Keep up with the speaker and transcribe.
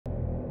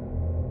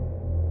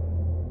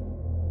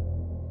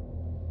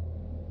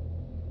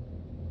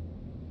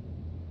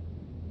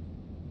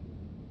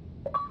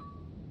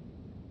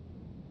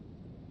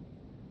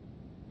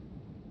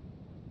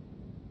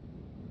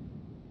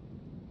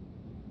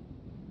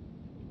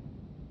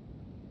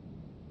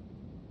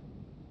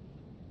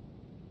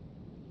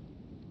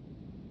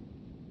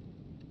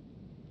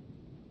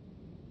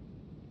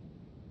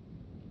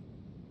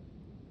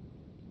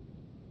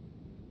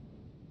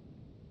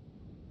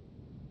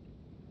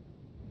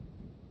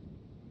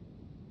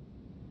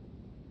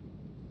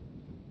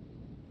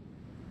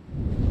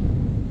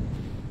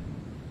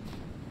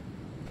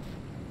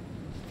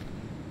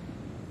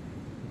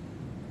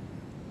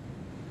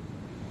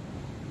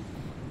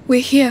We're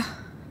here.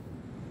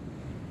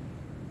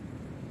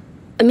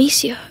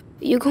 Amicia,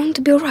 you going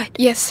to be alright?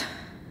 Yes.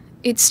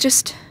 It's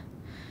just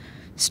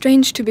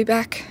strange to be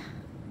back.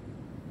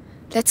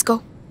 Let's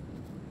go.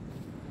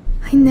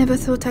 I never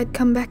thought I'd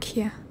come back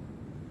here.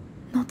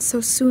 Not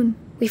so soon.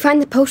 We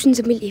find the potions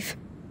and we leave.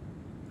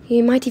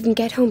 You might even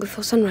get home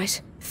before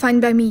sunrise. Fine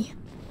by me.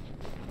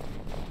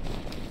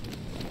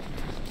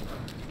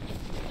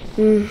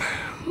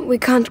 We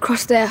can't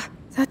cross there.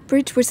 That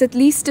bridge was at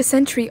least a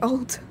century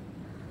old.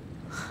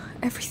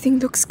 Everything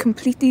looks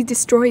completely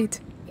destroyed.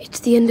 It's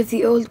the end of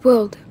the old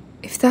world.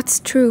 If that's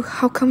true,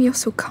 how come you're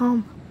so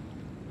calm?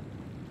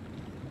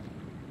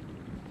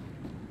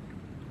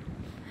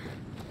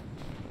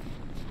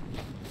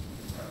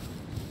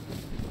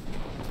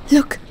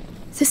 Look,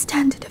 the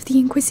standard of the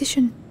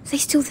Inquisition. Are they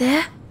still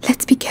there?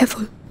 Let's be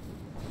careful.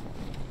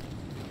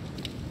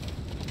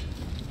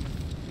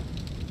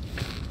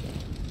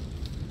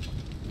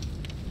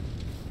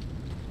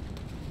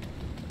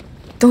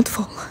 Don't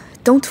fall.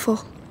 Don't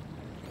fall.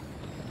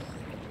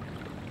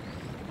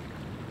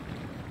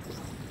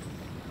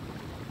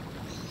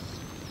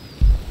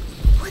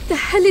 What the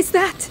hell is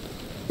that?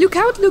 Look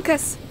out,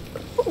 Lucas!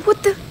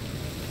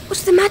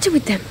 What's the matter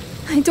with them?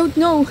 I don't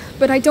know,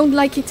 but I don't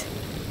like it.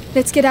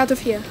 Let's get out of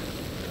here.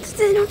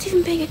 They're not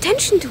even paying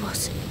attention to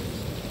us.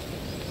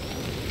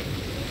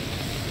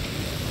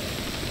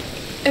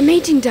 A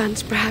mating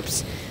dance,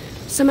 perhaps.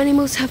 Some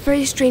animals have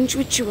very strange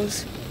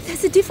rituals.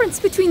 There's a difference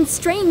between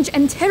strange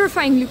and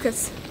terrifying,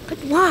 Lucas. But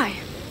why?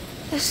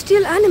 They're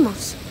still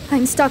animals.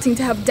 I'm starting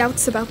to have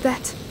doubts about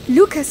that.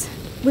 Lucas,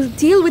 we'll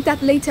deal with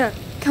that later.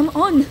 Come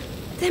on.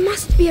 There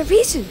must be a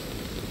reason.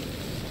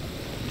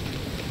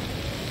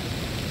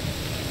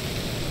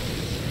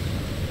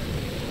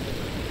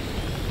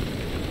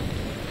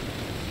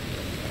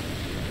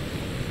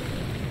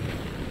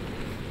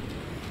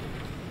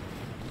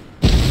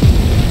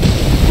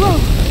 Whoa!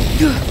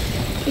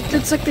 It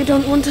looks like they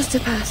don't want us to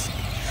pass.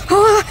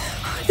 Oh,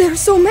 there are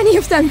so many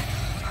of them!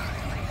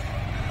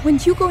 When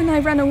Hugo and I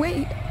ran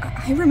away,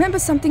 I remember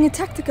something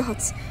attacked the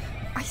guards.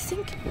 I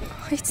think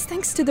it's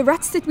thanks to the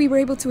rats that we were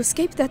able to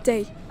escape that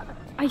day.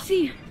 I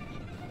see.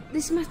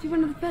 This must be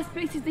one of the first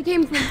places they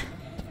came from.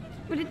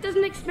 But it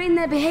doesn't explain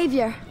their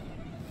behavior.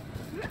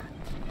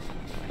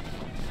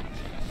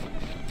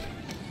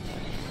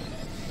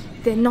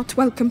 They're not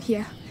welcome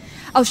here.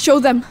 I'll show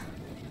them.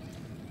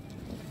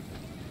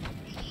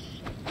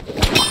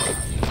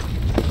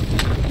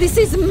 This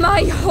is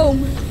my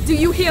home. Do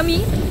you hear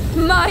me?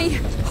 My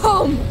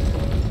home.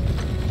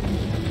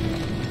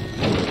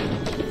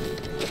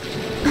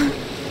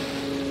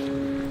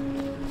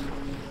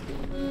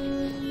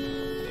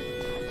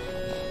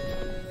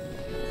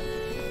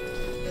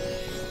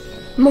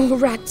 More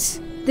rats.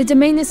 The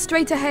domain is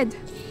straight ahead.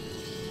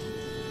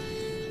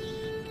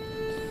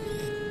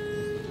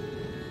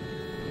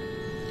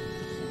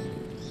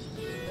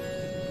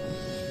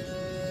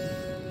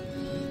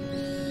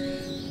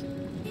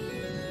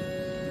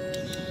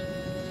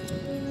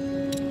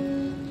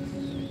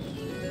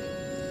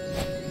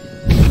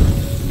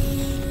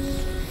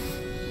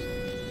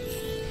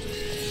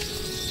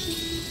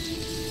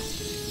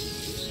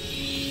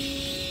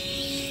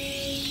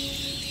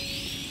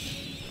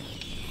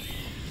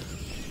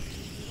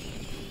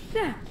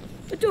 There,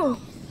 a door.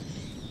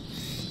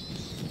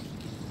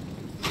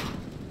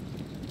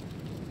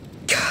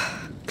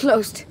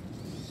 Closed.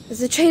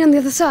 There's a chain on the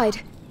other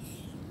side.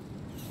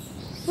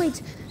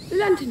 Wait, the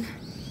lantern.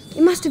 They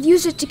must have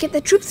used it to get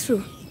their troops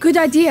through. Good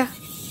idea.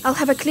 I'll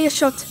have a clear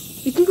shot.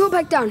 You can go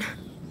back down.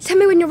 Tell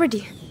me when you're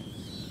ready.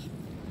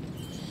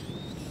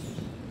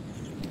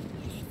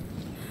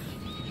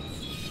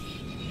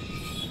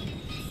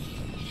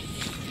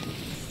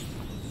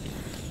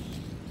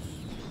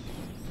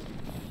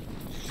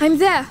 I'm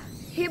there.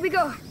 Here we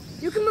go.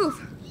 You can move.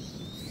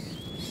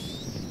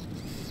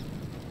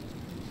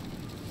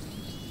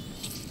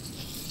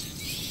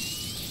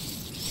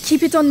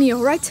 Keep it on me,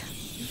 all right?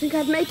 You think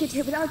I'd make it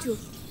here without you?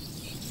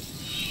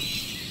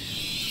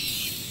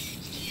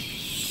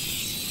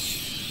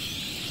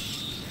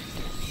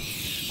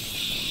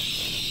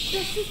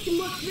 Their system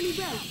works really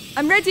well.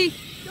 I'm ready.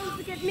 Don't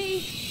forget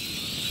me.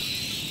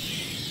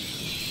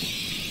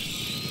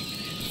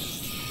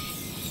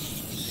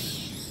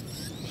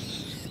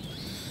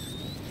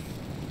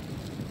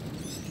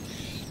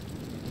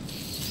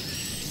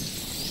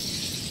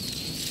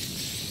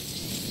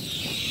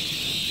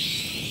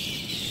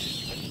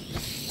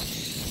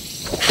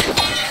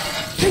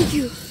 Thank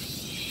you.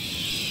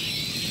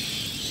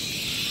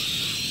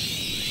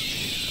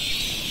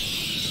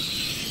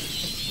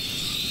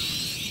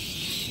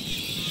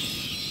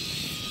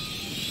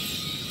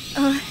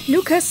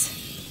 Lucas,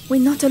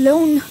 we're not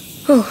alone.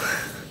 Oh.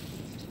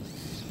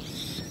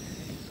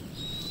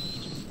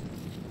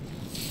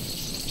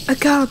 A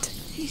guard.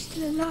 He's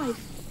still alive.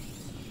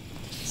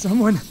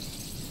 Someone,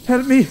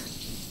 help me.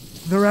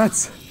 The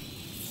rats.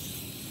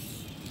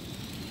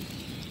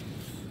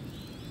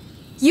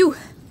 You,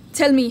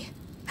 tell me,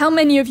 how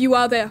many of you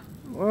are there?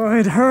 Oh,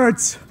 it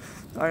hurts.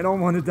 I don't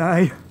want to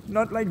die.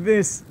 Not like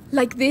this.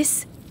 Like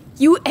this?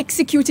 You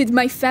executed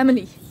my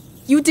family.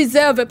 You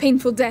deserve a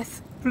painful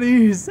death.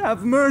 Please,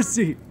 have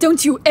mercy.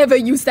 Don't you ever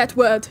use that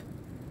word.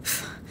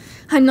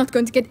 I'm not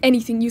going to get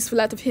anything useful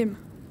out of him.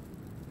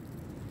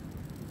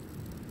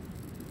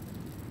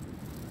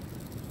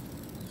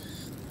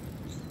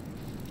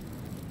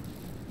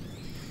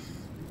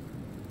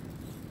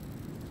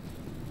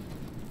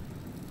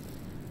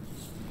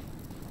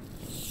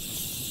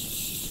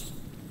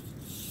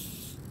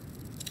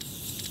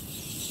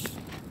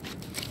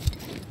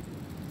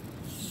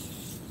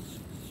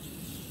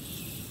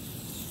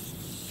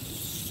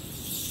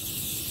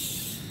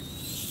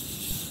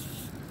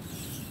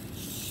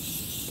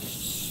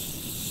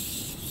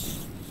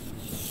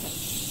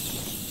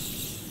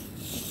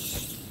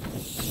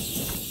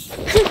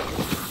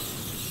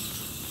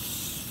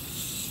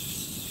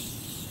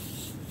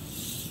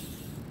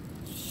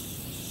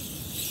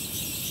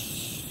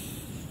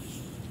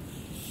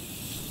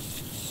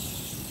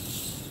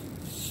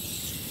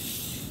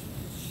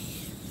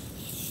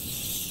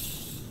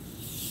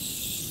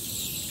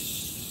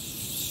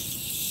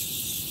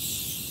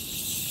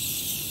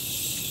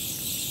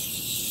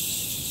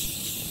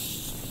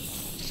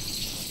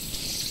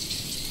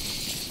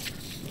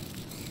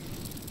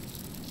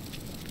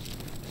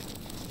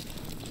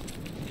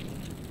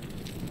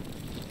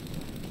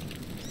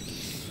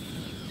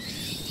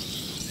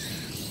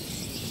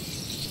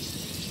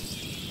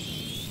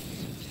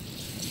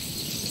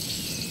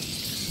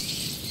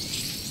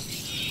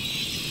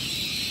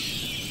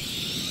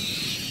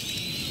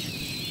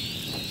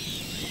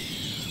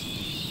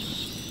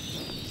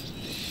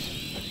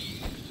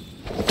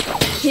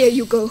 Here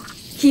you go.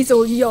 He's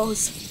all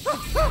yours.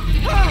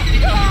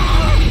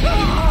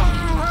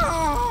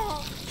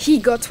 He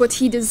got what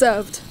he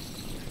deserved.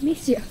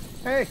 Monsieur.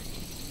 Hey!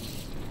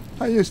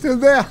 Are you still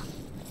there?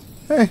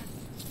 Hey!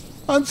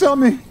 Answer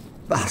me!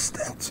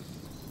 Bastards!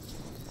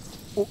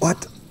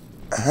 What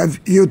have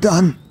you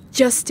done?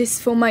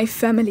 Justice for my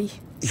family.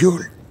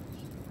 You'll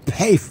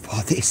pay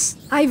for this.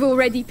 I've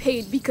already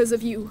paid because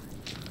of you.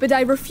 But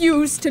I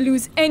refuse to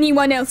lose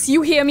anyone else,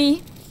 you hear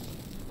me?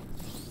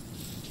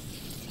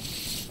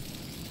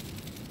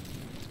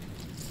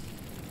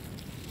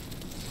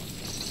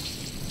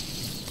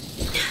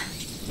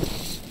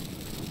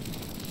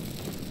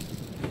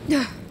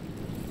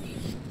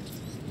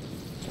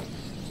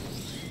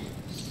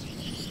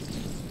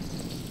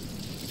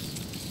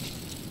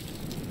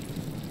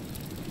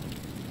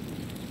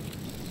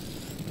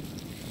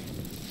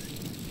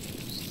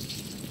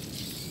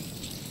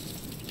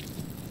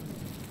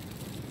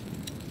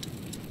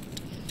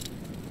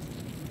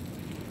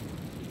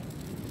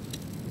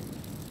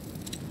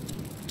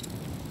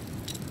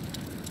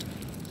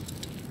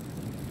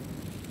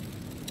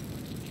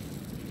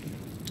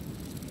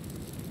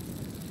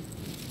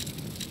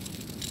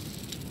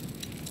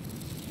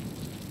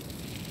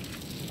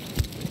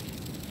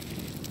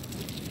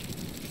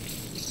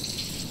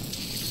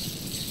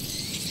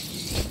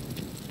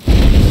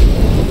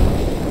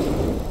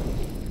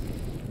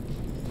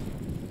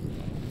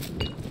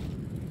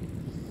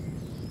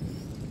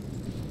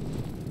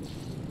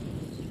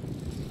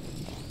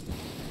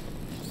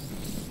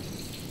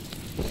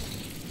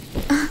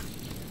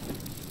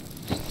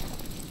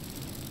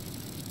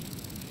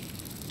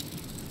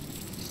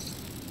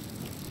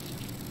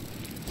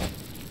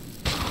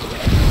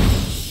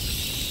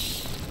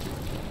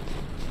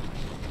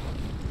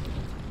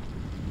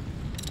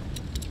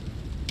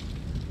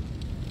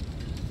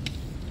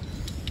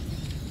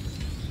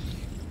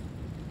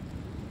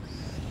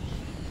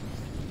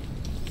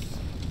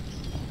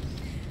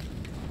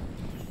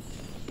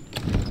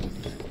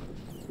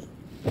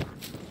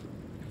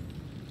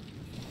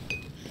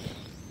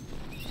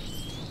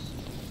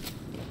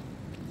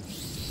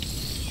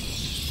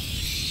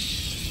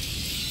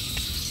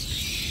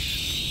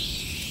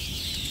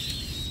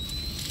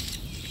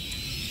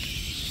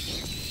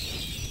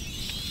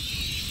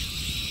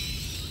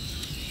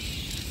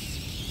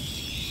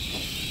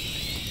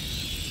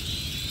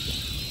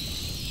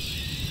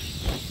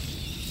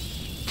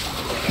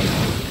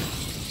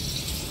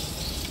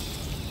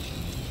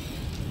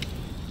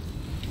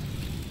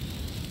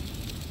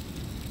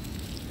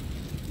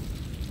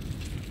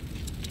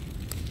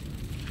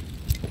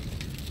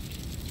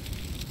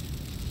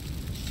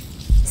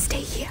 Stay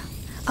here.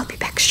 I'll be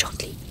back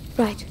shortly.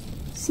 Right.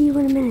 See you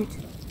in a minute.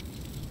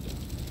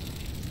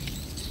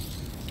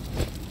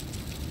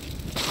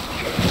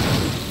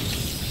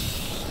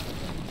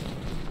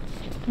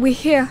 We're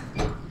here.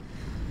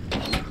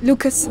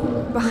 Lucas,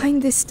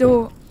 behind this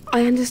door.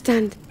 I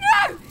understand.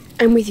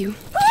 I'm with you.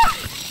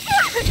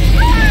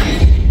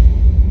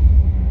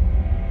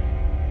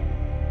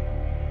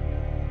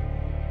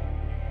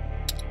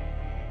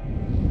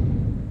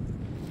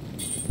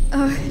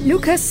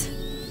 Lucas,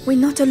 we're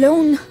not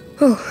alone.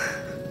 Oh.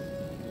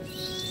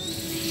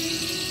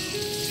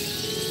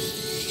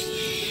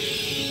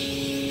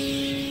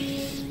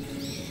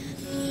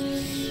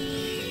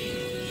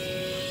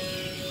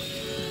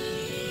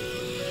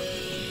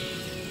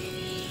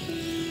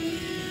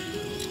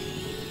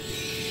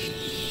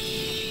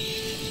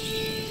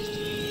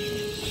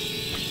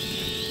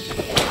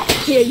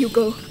 Here you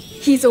go.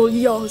 He's all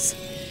yours.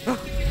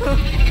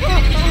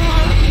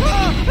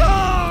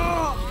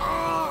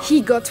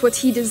 He got what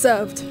he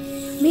deserved.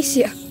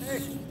 Amicia. Are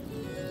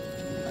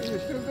you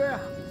still there?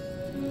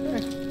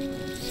 Hey,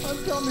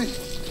 answer me.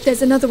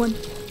 There's another one.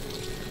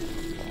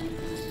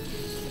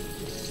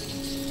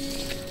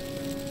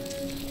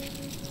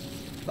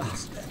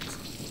 Bastard.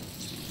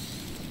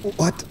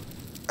 What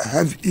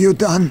have you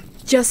done?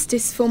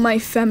 Justice for my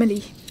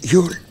family.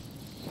 You'll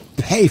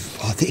pay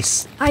for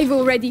this. I've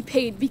already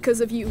paid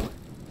because of you.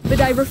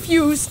 But I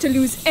refuse to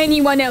lose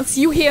anyone else,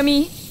 you hear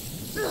me?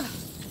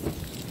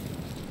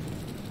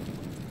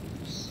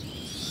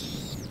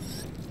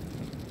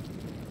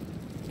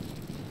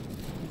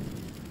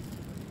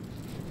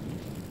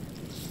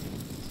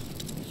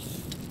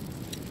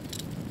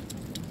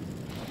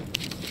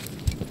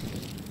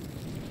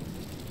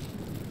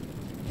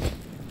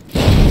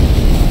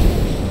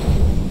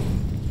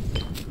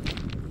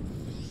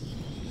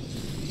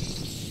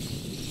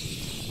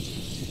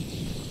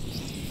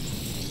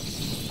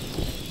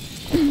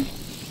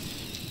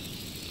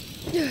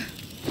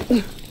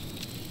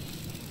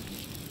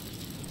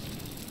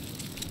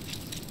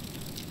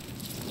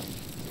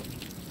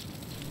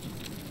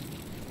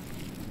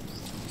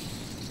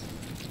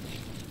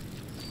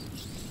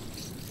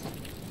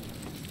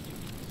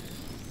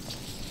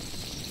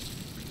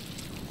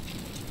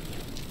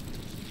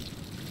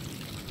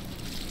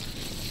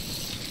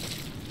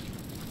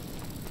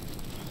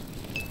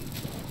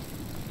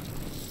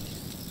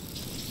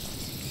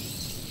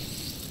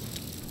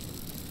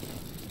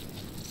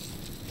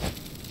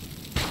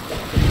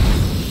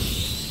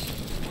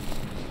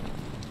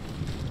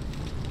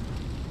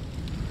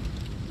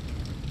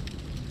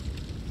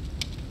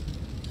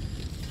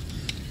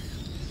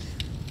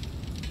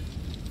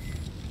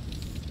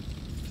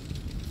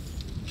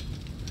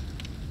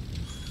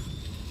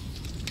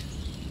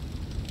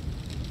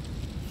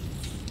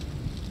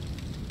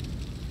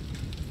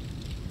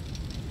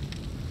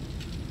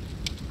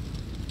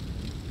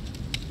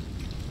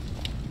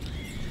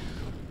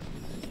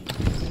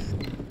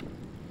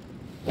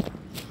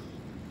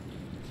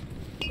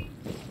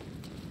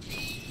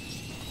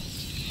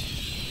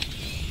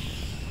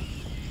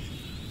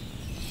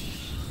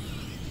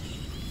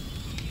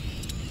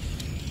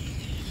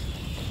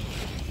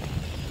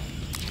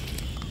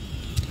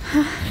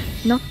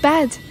 Not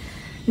bad.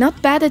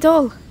 Not bad at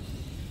all.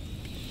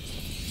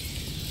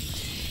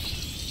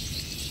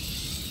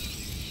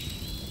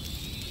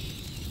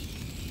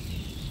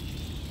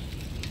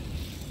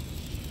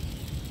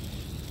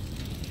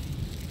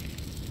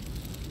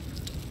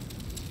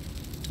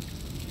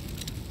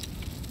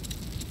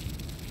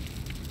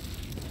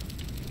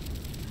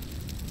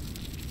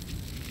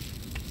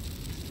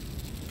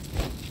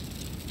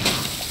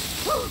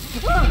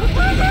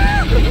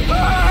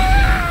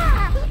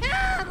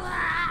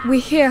 We're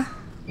here.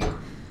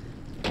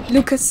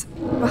 Lucas,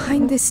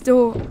 behind this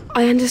door.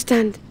 I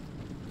understand.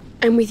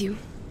 I'm with you.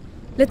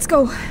 Let's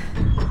go.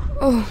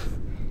 Oh,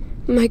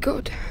 my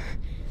God.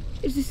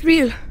 Is this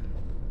real?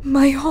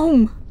 My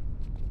home.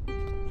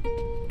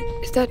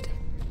 Is that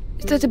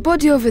a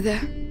body over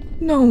there?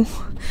 No.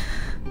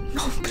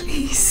 No,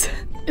 please.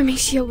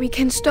 Amicia, we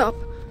can stop.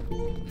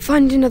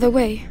 Find another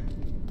way.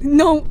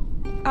 No,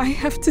 I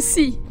have to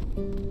see.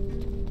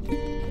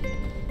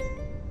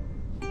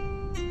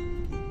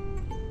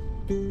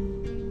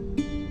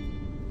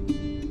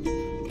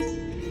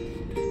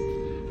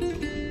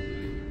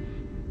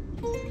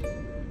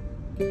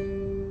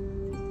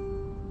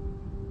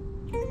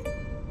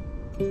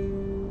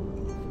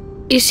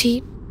 Is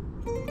he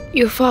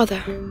your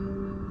father?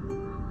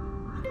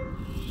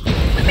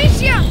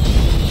 Amicia!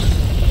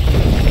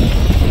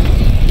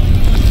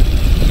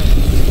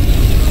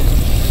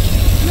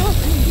 No,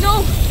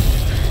 no!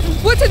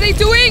 What are they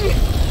doing?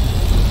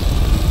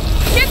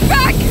 Get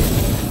back!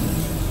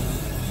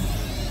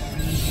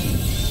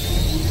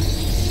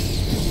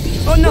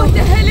 Oh no! What the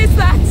hell is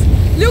that?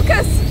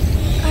 Lucas!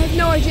 I have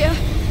no idea.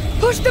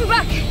 Push them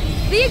back!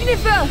 The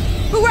ignifer!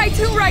 Who right,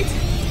 who right?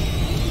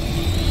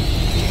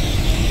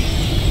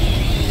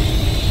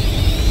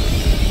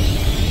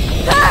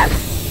 Ah!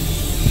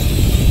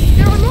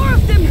 There are more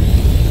of them!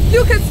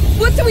 Lucas,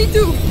 what do we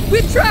do?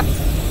 We're trapped!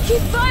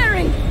 Keep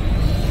firing!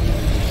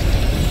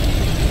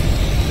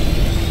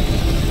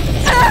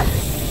 Ah!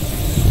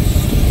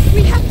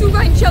 We have to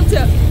find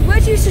shelter! Where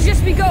do you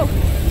suggest we go?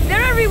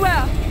 They're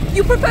everywhere!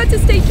 You prefer to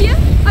stay here?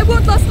 I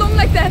won't last long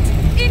like that!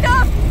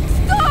 Enough!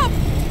 Stop!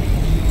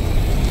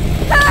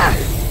 Ah!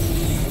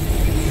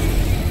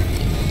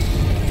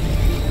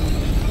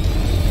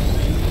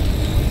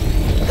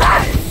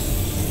 Ah!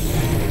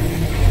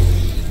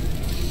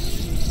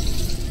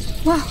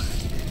 Wow.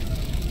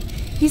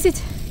 Is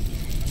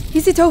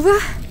it over?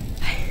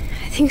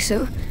 I think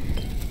so.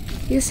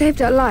 You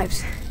saved our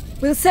lives.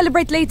 We'll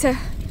celebrate later.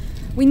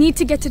 We need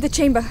to get to the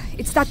chamber.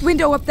 It's that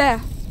window up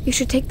there. You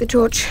should take the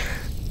torch.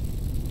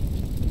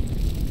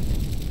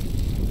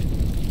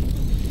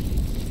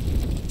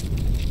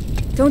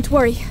 Don't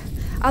worry.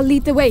 I'll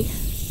lead the way.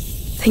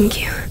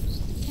 Thank you.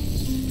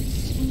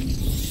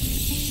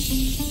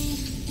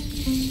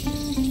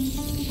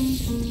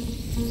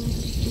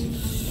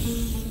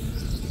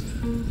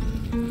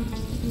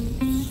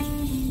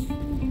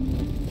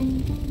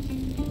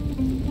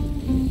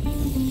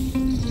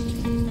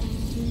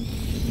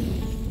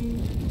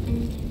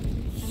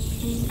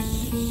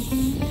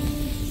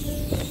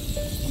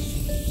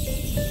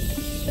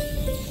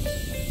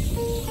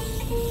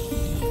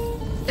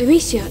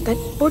 Amicia,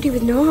 that body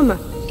with no armor.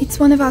 It's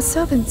one of our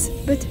servants,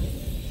 but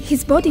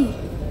his body...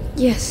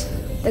 Yes,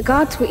 the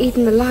guards were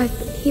eaten alive,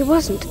 but he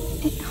wasn't.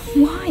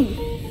 Why?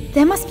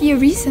 There must be a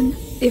reason.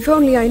 If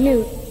only I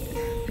knew.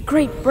 A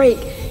great break.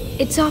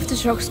 Its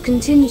aftershocks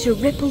continue to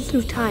ripple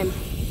through time.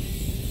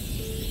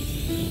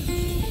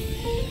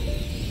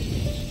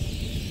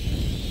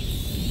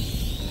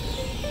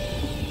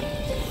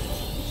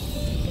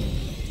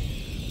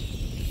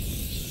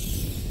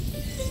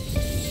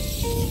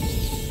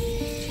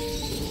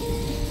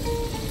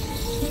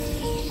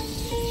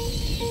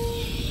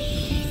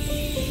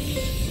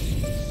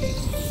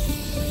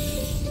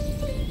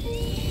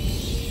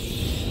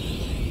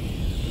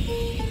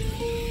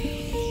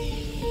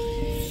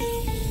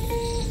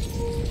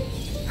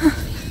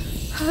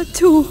 Her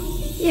too.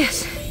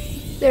 Yes,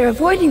 they're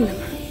avoiding them.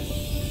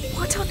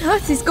 What on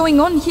earth is going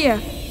on here?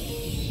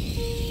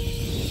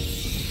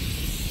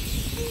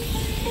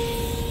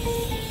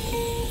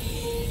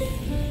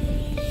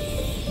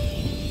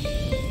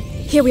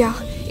 Here we are.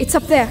 It's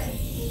up there.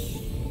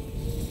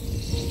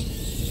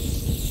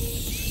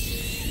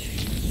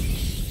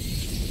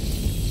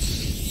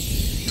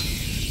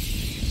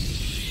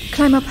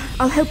 Climb up.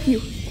 I'll help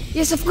you.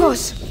 Yes, of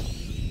course.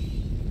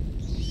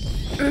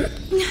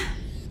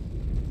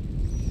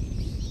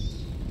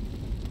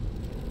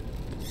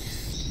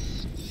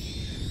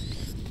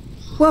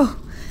 Whoa,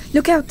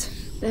 look out.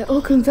 They're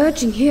all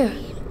converging here.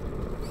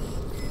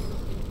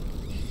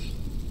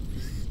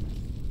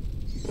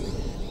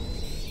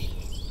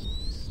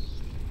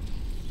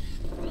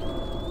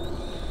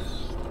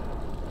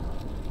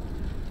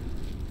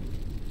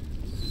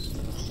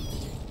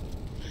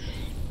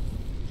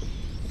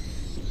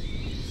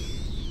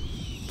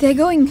 They're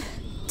going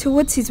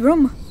towards his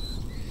room.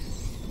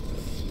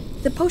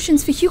 The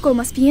potions for Hugo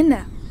must be in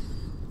there.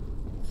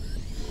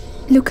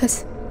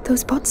 Lucas,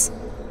 those pots?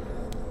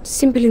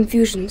 Simple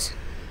infusions.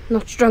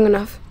 Not strong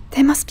enough.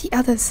 There must be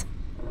others.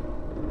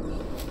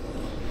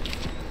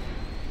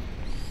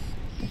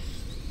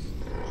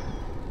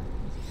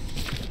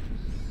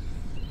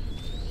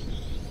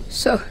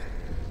 So,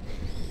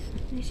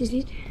 this is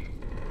it?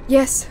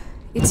 Yes,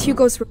 it's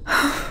Hugo's room.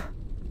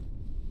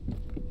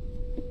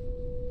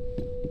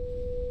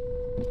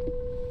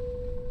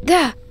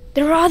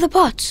 There are other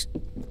pots.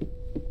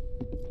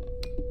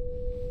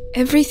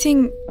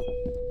 Everything's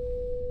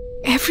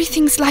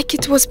like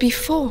it was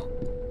before.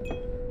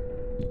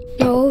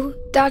 No,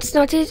 that's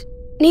not it.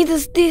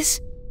 Neither's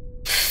this.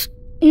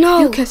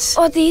 No, Lucas.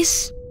 or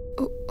this.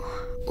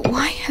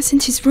 Why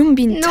hasn't his room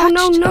been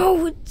touched?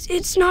 No,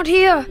 it's not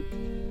here.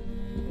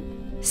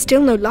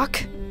 Still no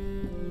luck?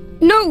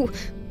 No,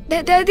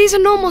 these are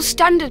normal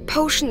standard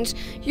potions.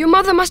 Your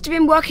mother must have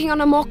been working on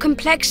a more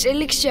complex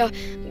elixir.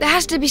 There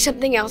has to be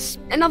something else.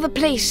 Another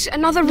place,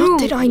 another room.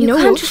 Not that I know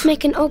You can't of. just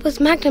make an opus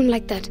magnum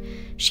like that.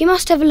 She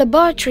must have a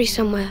laboratory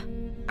somewhere.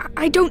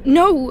 I don't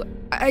know.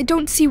 I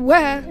don't see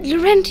where.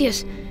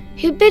 Laurentius,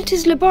 he built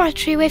his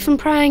laboratory away from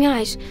prying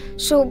eyes.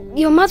 So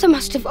your mother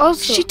must have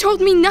also... She told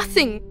me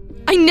nothing.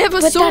 I never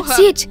But saw that's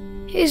her. it.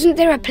 Isn't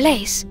there a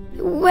place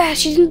where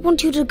she didn't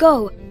want you to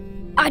go?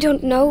 I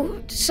don't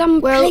know.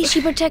 Some place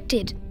she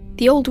protected.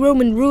 The old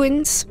Roman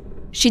ruins.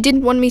 She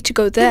didn't want me to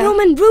go there. The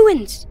Roman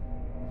ruins.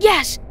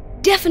 Yes,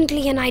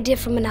 definitely an idea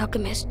from an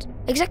alchemist.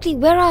 Exactly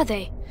where are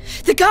they?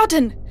 The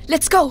garden!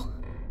 Let's go!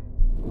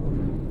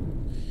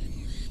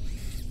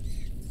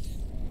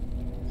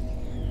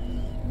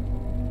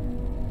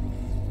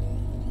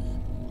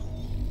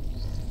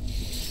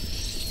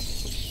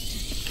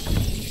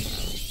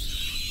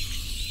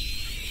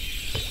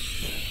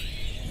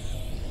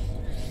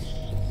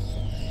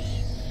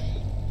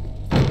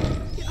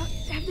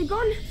 Have they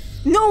gone?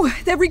 No,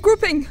 they're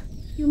regrouping.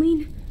 You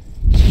mean...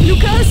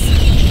 Lucas!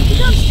 You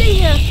can't stay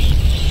here.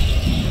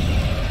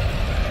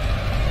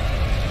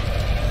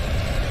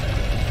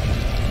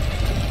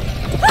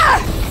 Ah!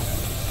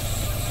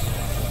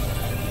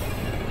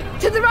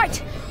 To the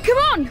right! Come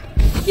on!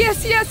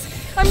 Yes,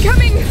 I'm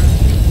coming!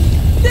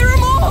 There are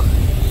more!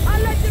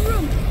 I'll light the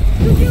room.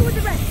 You deal with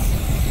the rest.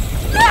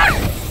 Ah!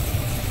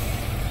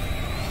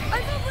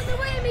 I've opened the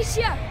way,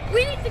 Amicia.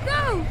 We need to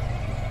go.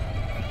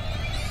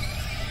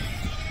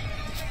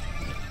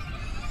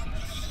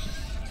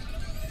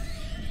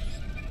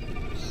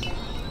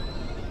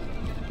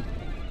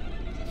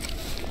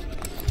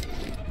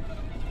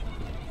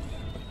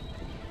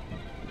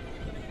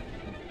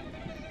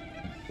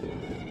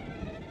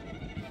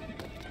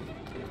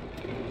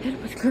 That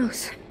was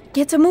close.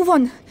 Get a move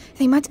on.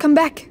 They might come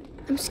back.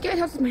 I'm scared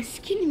out of my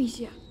skin,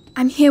 Amicia.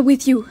 I'm here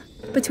with you,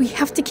 but we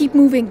have to keep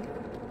moving.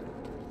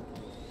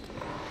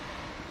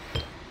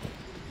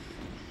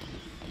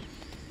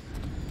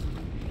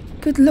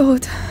 Good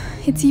Lord,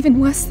 it's even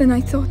worse than I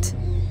thought.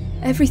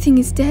 Everything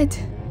is dead.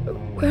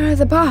 Where are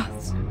the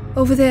baths?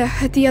 Over there,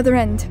 at the other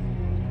end.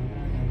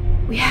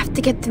 We have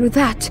to get through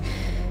that.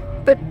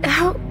 But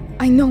how?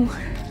 I know.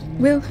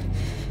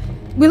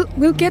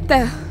 We'll get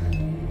there.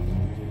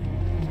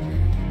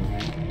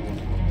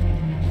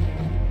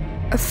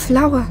 A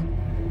flower.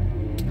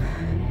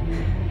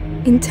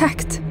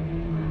 Intact.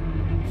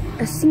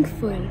 A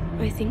cinquefoil,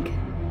 I think.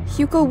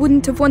 Hugo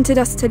wouldn't have wanted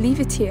us to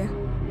leave it here.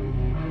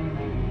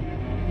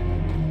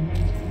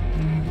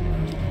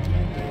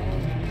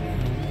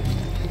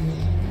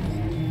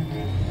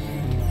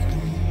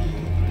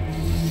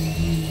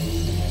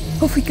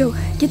 Off we go.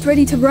 Get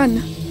ready to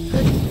run.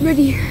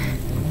 Ready.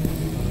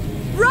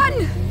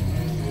 Run!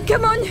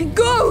 Come on,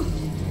 go!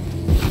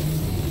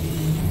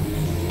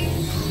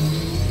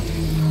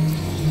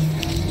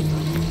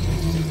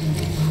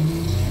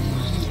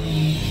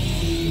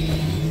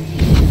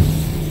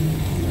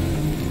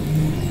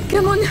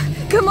 Come on,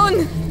 come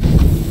on!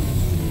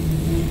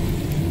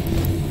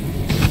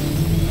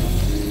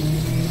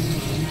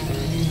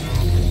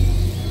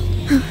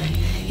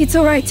 It's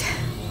all right.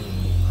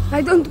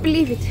 I don't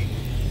believe it.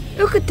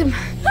 Look at them.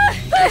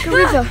 Like a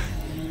river.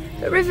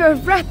 A river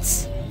of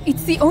rats.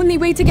 It's the only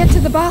way to get to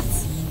the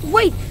baths.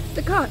 Wait,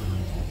 the cart.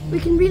 We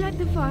can relight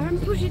the fire and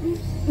push it in.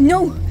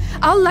 No,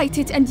 I'll light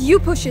it and you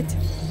push it.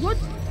 What?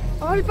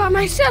 All by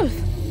myself?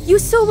 You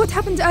saw what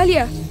happened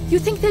earlier. You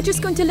think they're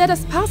just going to let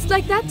us pass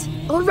like that?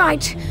 All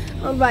right.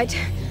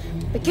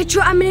 But get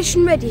your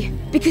ammunition ready,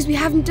 because we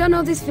haven't done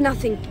all this for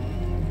nothing.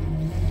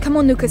 Come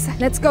on, Lucas,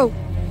 let's go.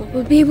 What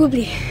will be, will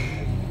be.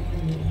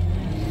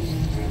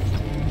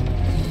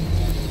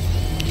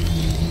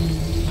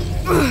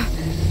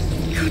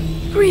 Good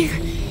grief.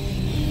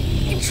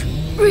 It's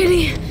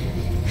really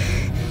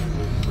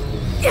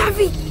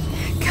heavy.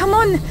 Come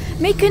on,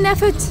 make an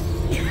effort.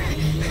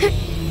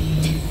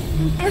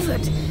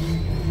 Effort.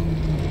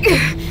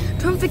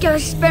 Don't forget I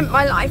spent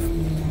my life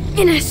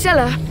in a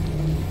cellar.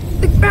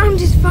 The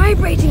ground is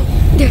vibrating.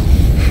 Do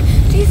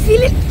you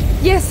feel it?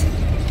 Yes,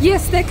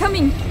 they're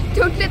coming.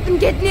 Don't let them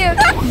get near.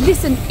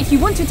 Listen, if you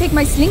want to take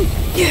my sling...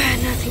 Yeah,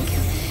 no, thank you.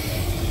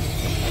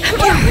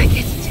 I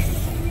get it.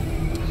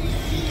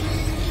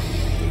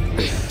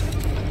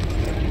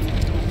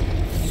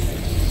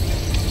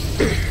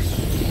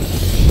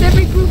 They're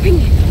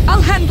regrouping.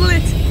 I'll handle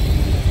it.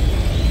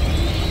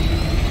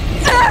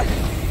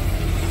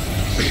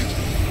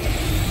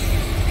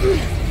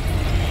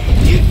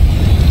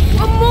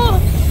 One more.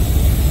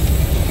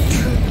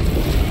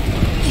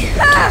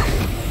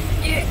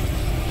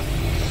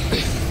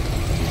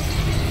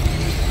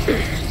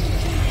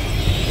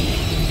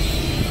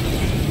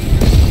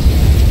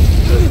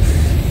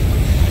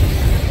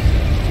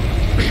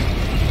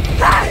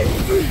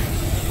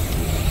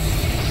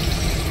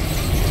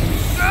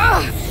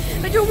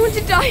 I don't want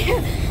to die.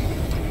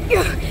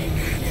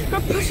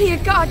 I'm pushing a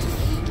cart.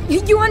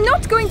 You are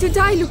not going to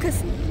die,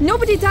 Lucas.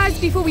 Nobody dies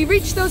before we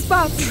reach those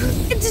baths.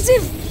 It's as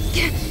if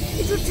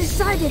it was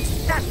decided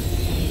that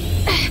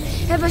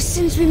ever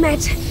since we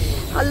met,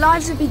 our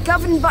lives would be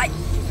governed by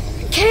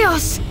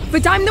chaos.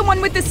 But I'm the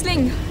one with the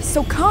sling,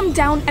 so calm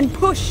down and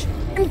push.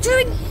 I'm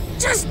doing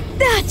just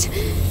that.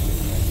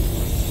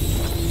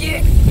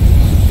 Yeah.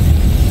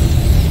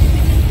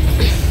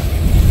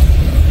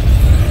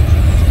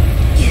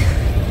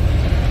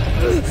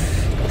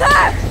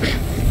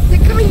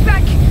 They're coming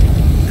back!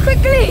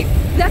 Quickly!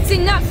 That's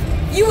enough!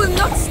 You will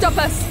not stop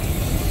us!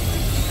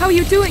 How are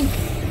you doing?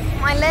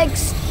 My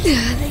legs, they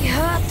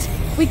hurt.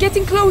 We're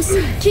getting close.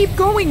 Keep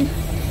going.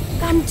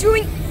 I'm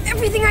doing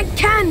everything I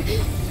can.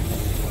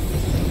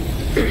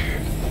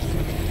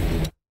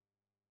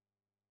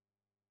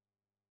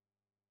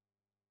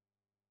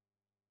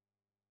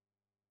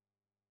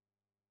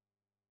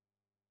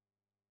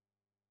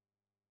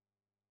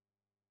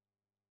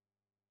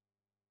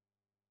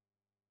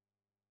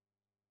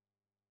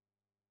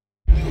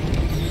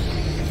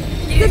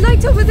 The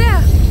light over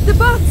there! The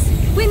baths!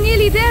 We're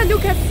nearly there,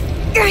 Lucas!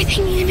 I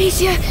think the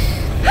amnesia.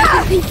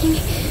 I'm thinking.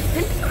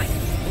 And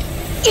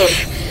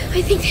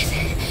I think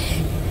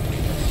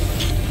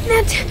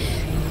that.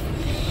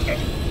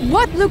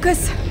 What,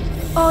 Lucas?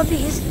 All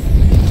these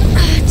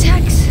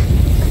attacks.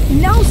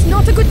 Now's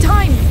not a good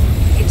time!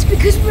 It's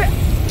because we're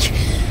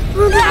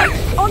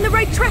on the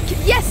right track,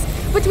 yes!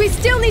 But we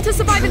still need to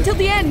survive until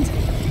the end!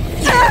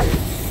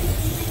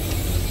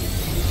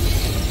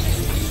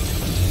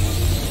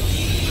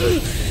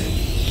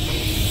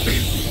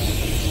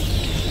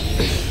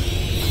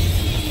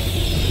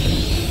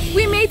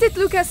 We made it,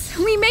 Lucas!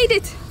 We made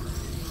it!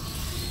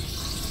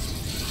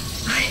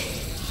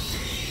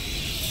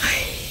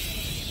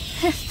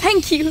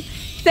 Thank you.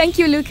 Thank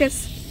you,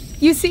 Lucas.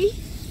 You see?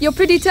 You're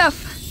pretty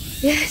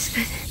tough. Yes,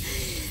 but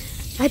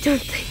I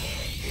don't think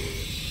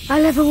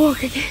I'll ever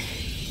walk again.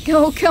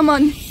 Oh, come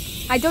on.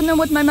 I don't know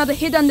what my mother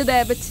hid under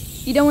there, but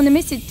you don't want to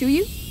miss it, do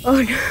you?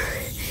 Oh, no.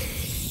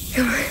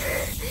 Come on.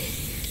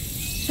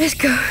 Let's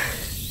go.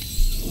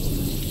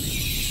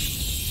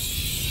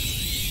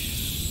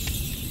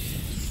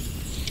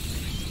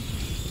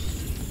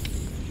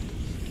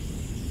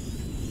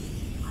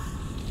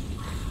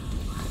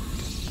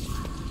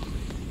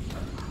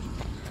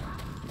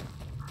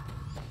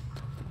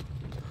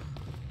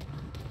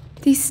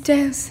 These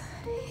stairs.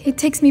 It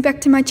takes me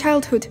back to my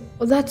childhood.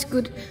 Well, that's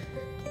good.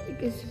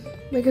 Because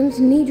we're going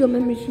to need your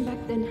memories from back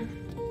then.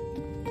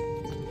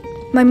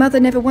 My mother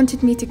never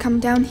wanted me to come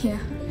down here.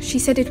 She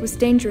said it was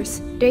dangerous.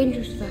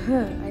 Dangerous for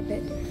her, I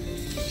bet.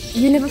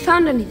 You never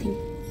found anything?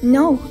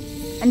 No,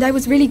 and I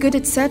was really good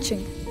at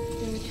searching.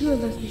 There are two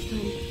of us this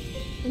time,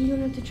 and you're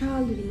not a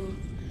child anymore.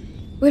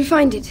 We'll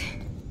find it.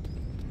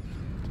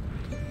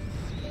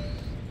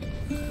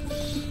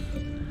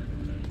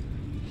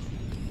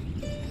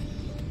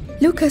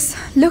 Lucas,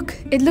 look,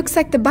 it looks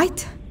like the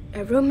bite.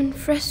 A Roman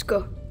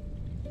fresco.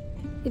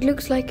 It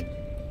looks like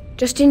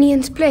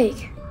Justinian's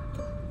plague.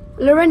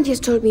 Laurentius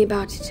told me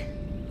about it.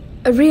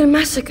 A real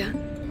massacre.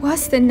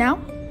 Worse than now?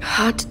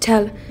 Hard to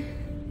tell.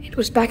 It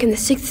was back in the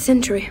 6th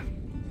century.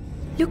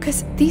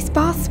 Lucas, these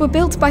baths were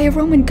built by a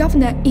Roman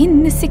governor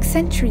in the 6th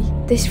century.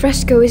 This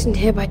fresco isn't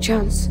here by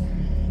chance.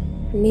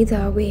 Neither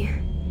are we.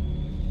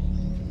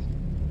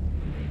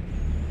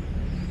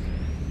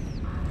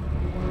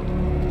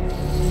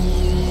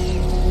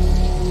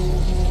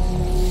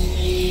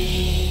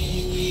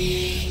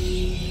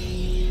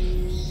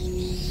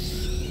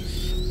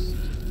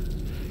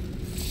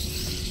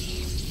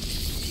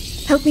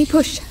 Help me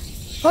push.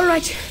 All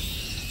right.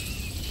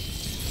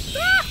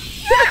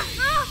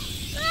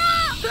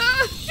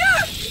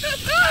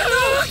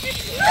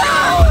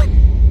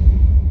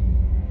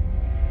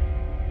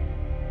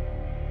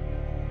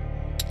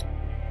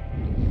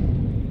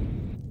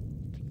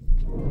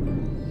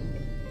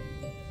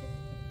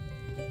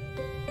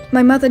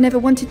 My mother never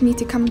wanted me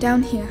to come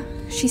down here.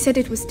 She said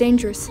it was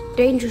dangerous.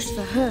 Dangerous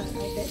for her,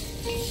 I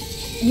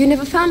bet. You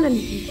never found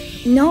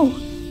anything? No,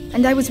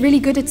 and I was really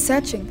good at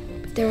searching.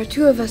 But there are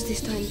two of us this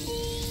time,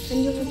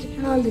 and you're not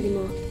a child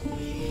anymore.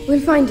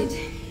 We'll find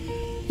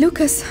it.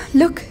 Lucas,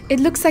 look, it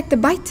looks like the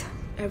bite.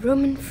 A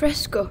Roman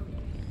fresco.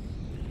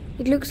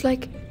 It looks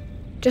like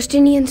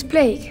Justinian's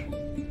plague.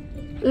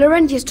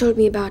 Laurentius told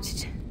me about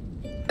it.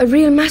 A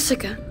real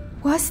massacre.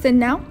 Worse than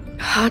now?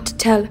 Hard to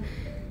tell.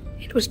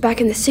 It was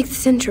back in the 6th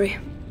century.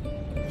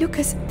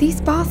 Lucas, these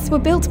baths were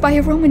built by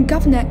a Roman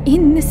governor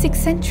in the 6th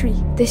century.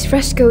 This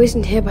fresco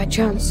isn't here by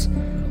chance.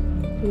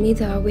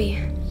 Neither are we.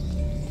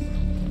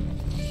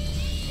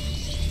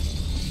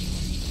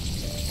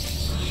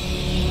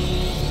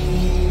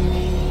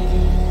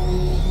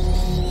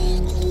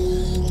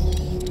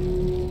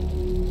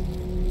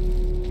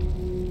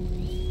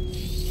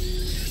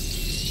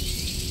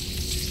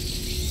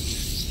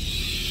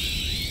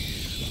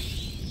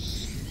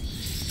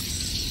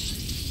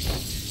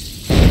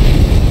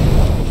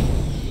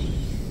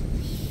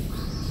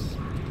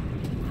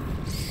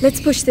 Let's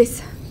push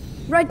this.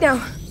 Right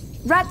now.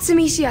 Rats,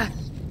 Amicia.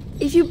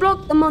 If you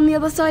block them on the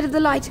other side of the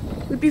light,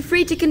 we'd be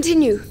free to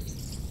continue.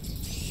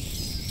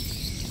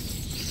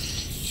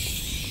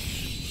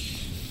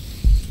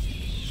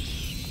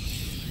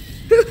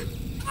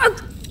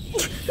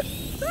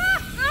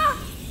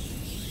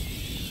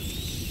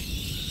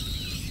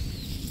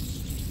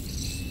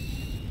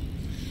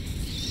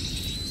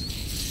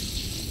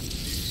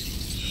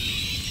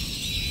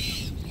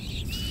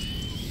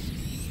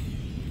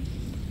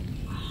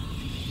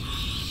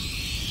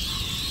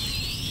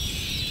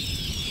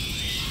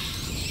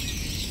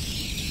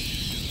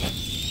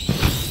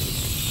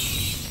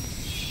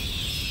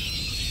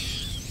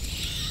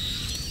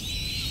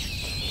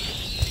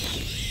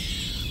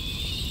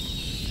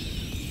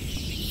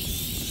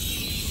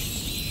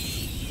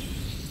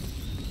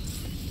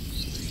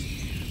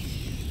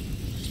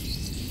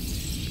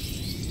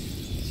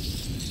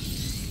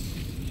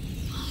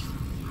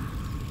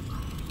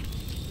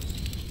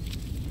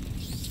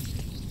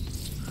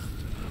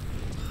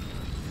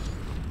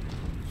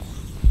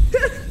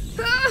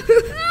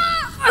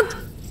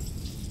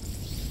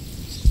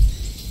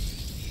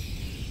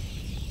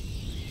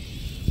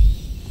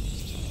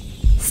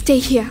 Stay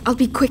here, I'll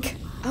be quick.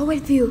 I'll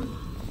wait for you.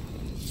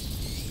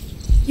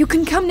 You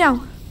can come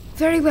now.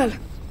 Very well.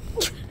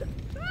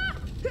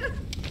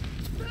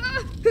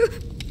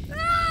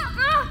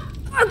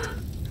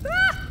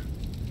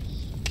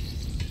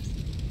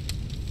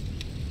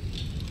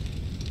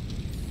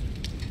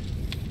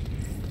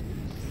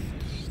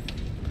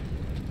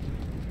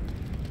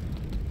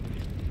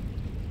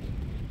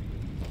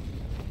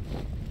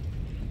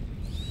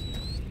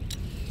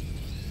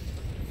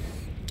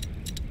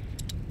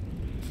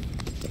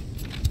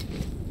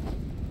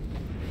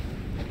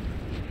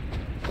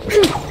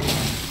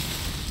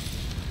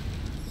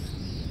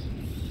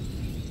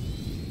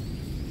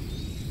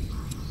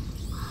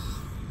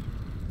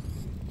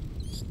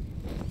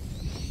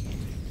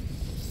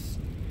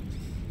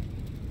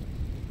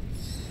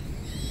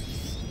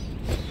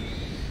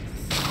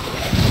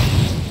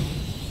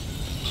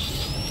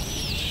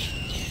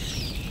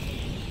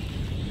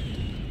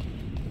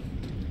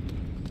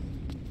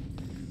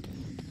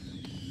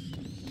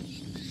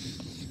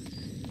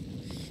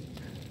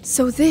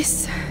 So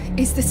this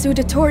is the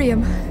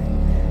Sudatorium.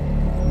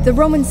 The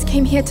Romans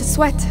came here to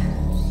sweat.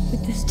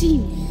 With the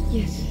steam,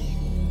 yes.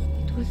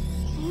 It was...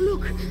 Oh,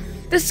 look!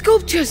 The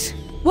sculptures!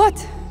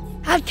 What?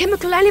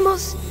 Alchemical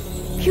animals,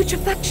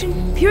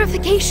 putrefaction,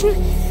 purification,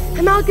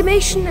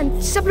 amalgamation,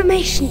 and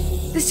sublimation.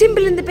 The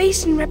symbol in the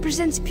basin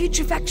represents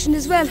putrefaction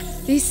as well.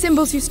 These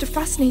symbols used to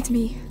fascinate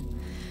me.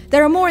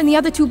 There are more in the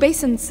other two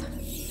basins.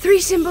 3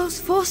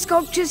 symbols, 4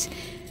 sculptures.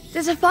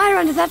 There's a fire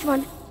under that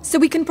one. So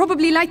we can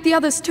probably light the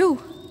others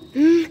too.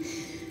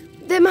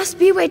 There must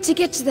be a way to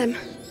get to them.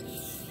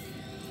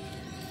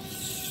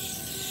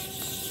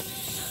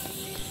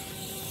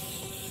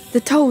 The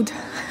toad,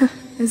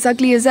 as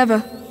ugly as ever.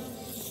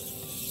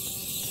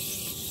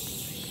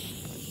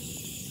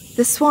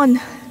 The swan,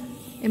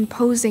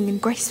 imposing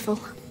and graceful.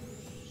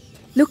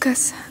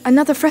 Lucas,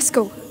 another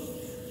fresco.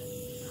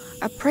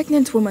 A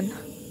pregnant woman.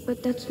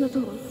 But that's not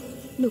all.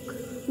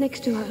 Look,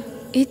 next to her.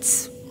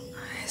 It's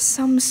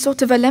some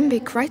sort of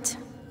alembic, right?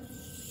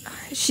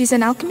 She's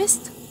an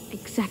alchemist?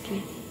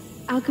 Exactly.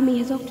 Alchemy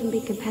has often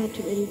been compared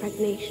to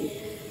impregnation,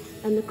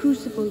 and the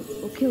crucible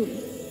or kiln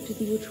to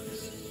the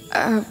uterus.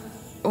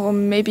 Or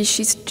maybe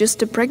she's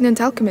just a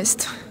pregnant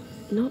alchemist.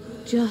 Not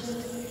just.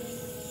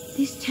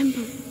 This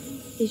temple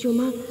is your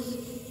mother's.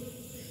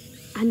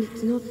 And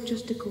it's not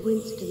just a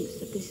coincidence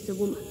that this is a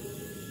woman.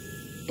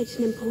 It's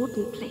an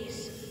important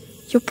place.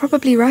 You're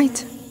probably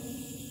right.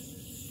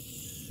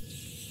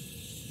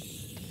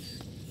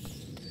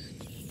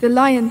 The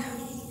lion.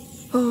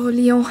 Oh,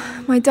 Leon,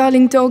 my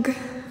darling dog.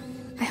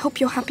 I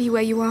hope you're happy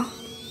where you are.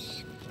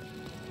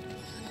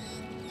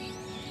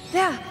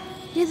 There,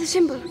 near the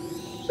symbol.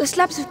 The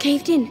slabs have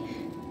caved in.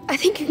 I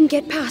think you can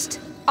get past.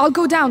 I'll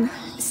go down.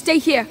 Stay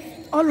here.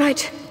 All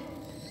right.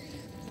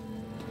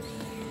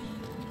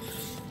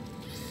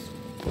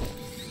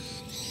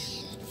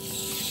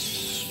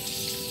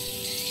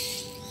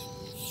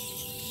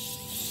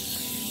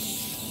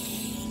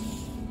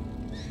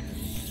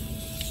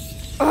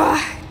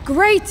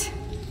 Great!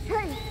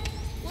 Hey,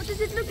 what does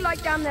it look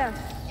like down there?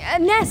 A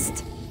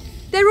nest.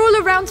 They're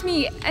all around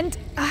me, and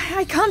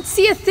I can't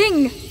see a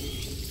thing.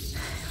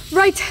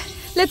 Right,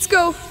 let's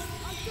go. I'll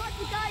try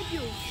to guide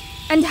you.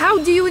 And how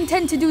do you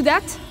intend to do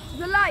that?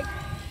 The light.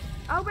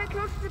 I'll wait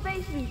close to the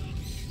basement.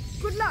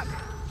 Good luck.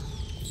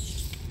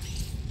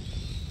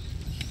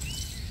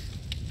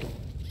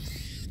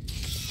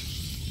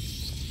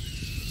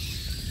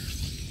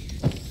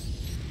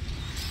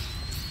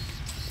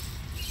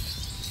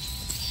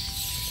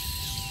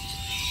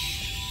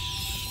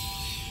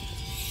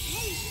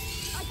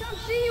 I can't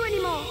see you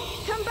anymore.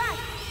 Come back.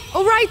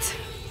 All right.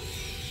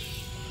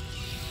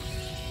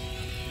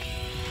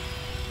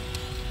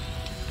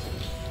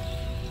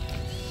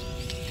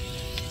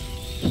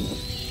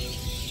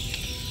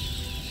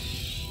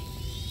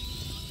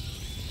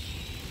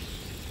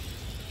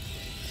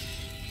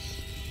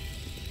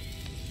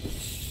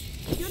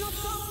 You're not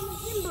far from the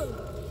symbol.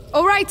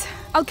 All right,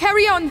 I'll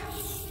carry on.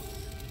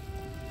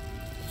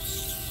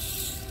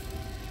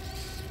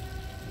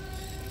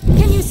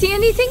 Can you see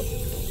anything?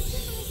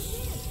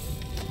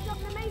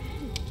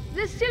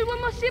 There's still one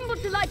more symbol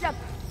to light up.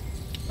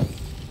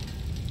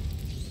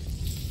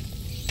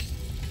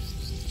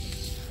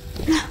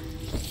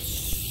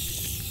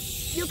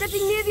 You're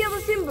getting near the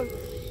other symbol.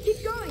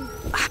 Keep going.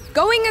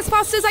 Going as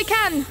fast as I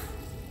can.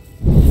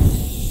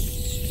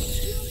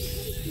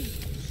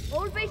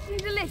 All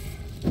basins are lit.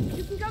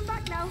 You can come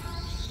back now.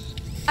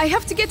 I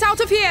have to get out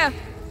of here.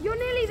 You're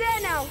nearly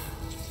there now.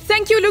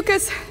 Thank you,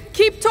 Lucas.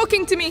 Keep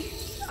talking to me.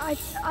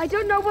 I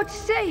don't know what to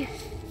say.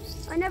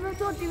 I never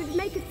thought we would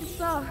make it this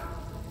far.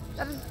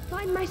 That I'd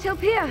find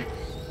myself here.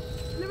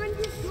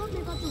 Laurentius told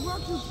me about the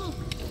world through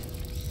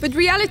books. But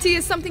reality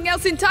is something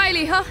else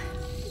entirely, huh?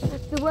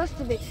 That's the worst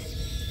of it.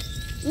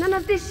 None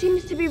of this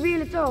seems to be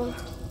real at all.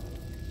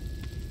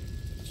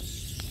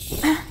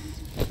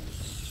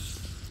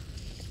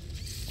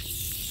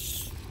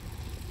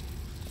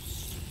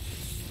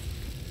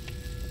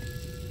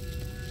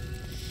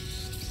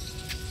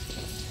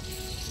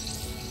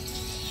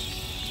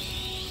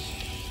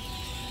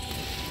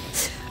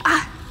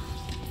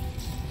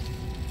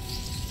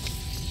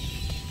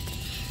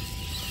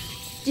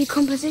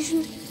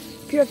 Decomposition,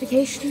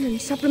 purification, and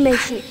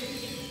sublimation.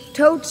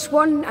 Toad,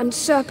 swan, and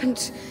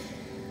serpent.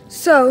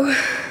 So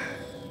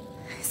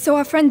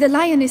our friend the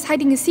lion is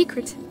hiding a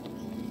secret.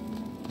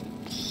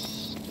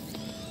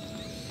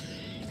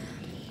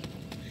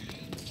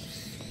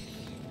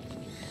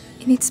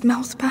 In its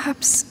mouth,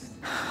 perhaps.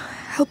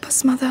 Help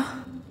us, Mother.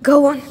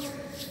 go on.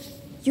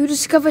 You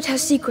discovered her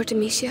secret,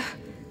 Amicia.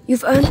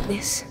 You've earned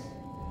this.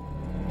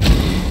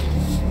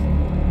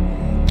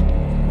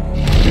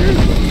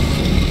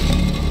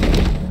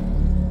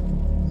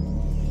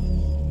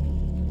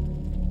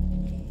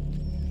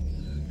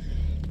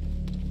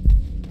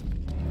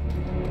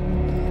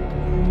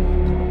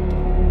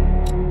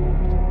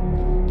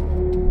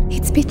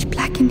 It's pitch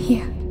black in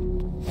here.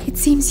 It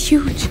seems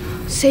huge.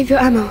 Save your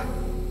ammo.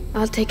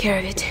 I'll take care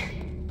of it.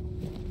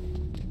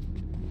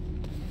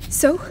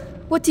 So,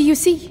 what do you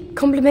see?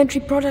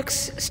 Complementary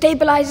products,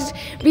 stabilizers,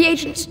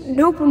 reagents,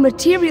 noble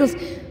materials.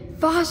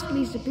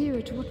 Vastly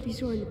superior to what we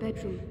saw in the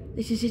bedroom.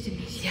 This is it,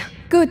 Amicia.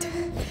 Good.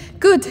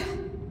 Good.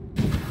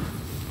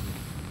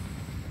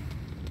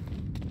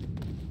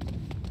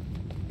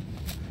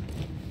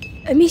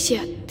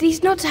 Amicia,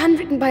 these notes are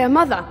handwritten by her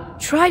mother.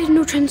 Tried a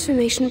new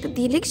transformation, but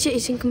the elixir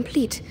is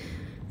incomplete.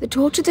 The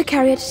torch of the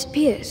carrier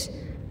disappears,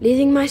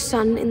 leaving my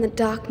son in the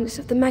darkness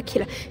of the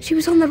macula. She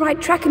was on the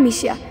right track,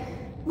 Amicia.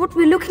 What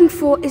we're looking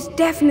for is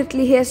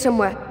definitely here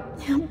somewhere.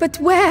 But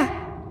where?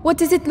 What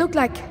does it look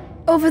like?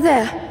 Over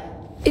there.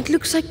 It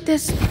looks like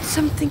there's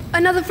something...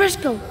 Another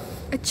fresco!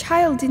 A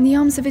child in the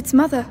arms of its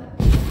mother.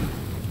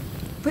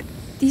 But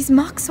these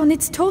marks on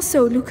its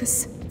torso,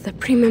 Lucas. The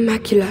prima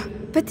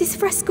macula. But this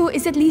fresco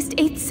is at least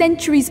 8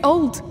 centuries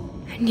old.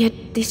 And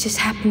yet this has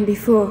happened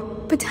before.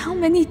 But how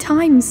many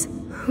times?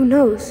 Who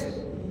knows?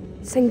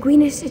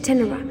 Sanguinis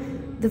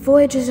itinera, the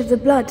voyages of the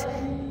blood.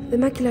 The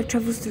macula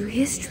travels through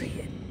history.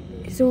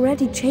 It's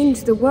already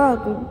changed the world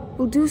and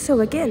will do so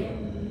again.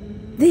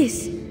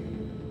 This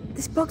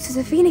box has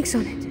a phoenix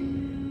on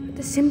it.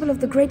 The symbol of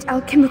the great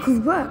alchemical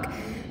work.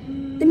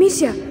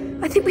 Amicia,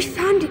 I think we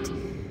found it.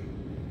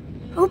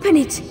 Open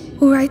it.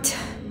 All right.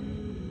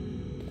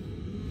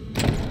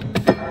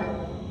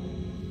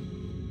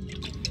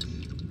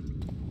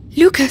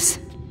 Lucas!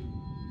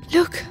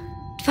 Look!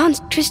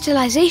 Advanced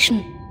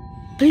crystallization.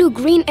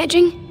 Blue-green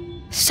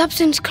edging.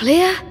 Substance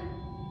clear.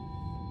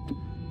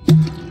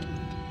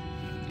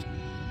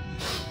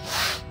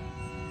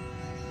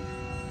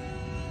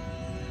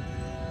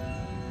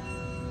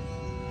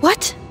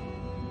 What?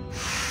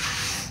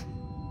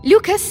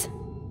 Lucas!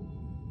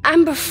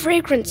 Amber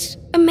fragrance.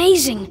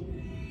 Amazing.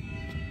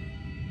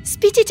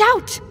 Spit it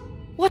out!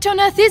 What on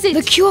earth is it?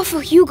 The cure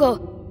for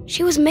Hugo.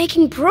 She was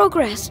making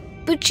progress,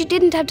 but she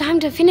didn't have time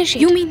to finish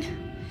it. You mean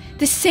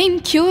the same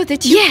cure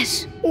that you...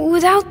 Yes,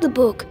 without the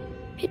book.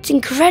 It's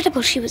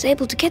incredible she was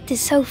able to get this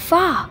so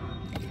far.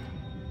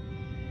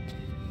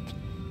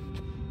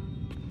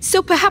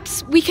 So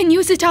perhaps we can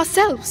use it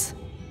ourselves?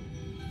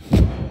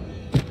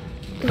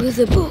 With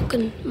the book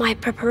and my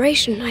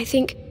preparation, I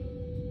think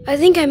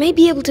I may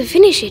be able to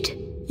finish it.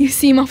 You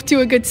seem off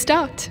to a good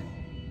start,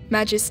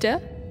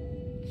 Magister.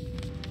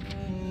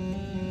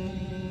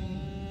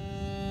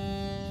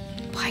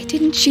 Why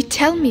didn't she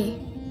tell me?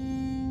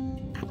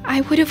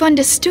 I would have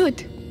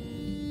understood.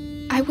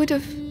 I would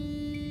have...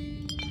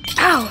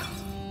 Ow!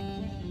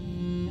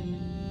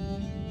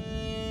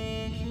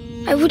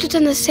 I would have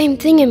done the same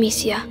thing,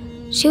 Amicia.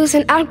 She was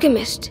an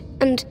alchemist,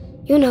 and,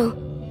 you know,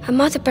 her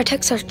mother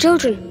protects her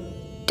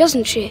children,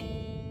 doesn't she?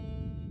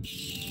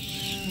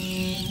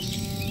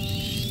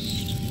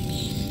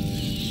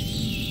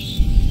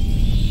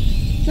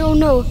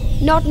 No,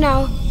 not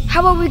now.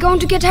 How are we going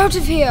to get out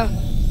of here?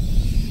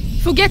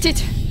 Forget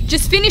it.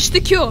 Just finish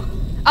the cure.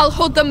 I'll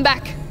hold them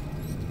back.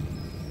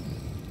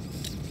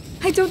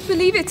 I don't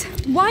believe it.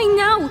 Why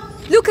now?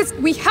 Lucas,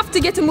 we have to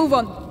get a move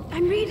on.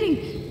 I'm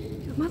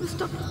reading. Your mother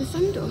stopped at the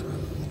sun door.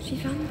 She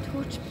found the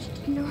torch, but she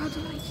didn't know how to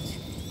light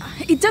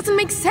it. It doesn't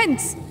make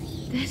sense.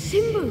 They're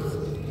symbols.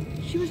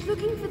 She was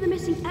looking for the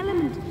missing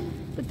element,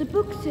 but the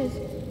book says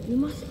you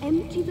must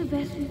empty the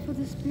vessel for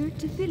the spirit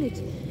to fill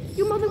it.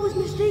 Your mother was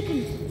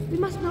mistaken. We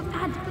must not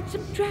add, but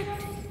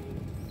subtract.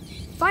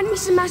 Find me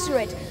some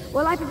macerate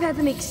while I prepare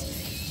the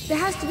mix. There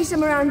has to be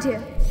some around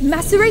here.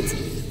 Macerate?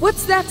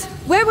 What's that?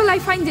 Where will I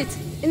find it?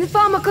 In the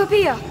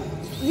pharmacopoeia.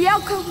 The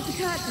alcove with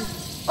the curtain.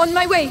 On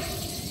my way.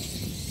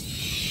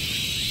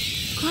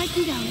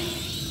 Quietly down.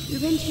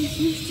 Laurentius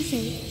used to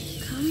say,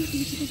 calm the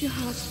beating of your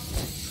heart,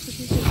 for it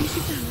is the wish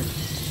of the heart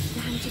the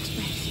hands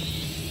express.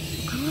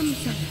 So calm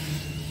yourself.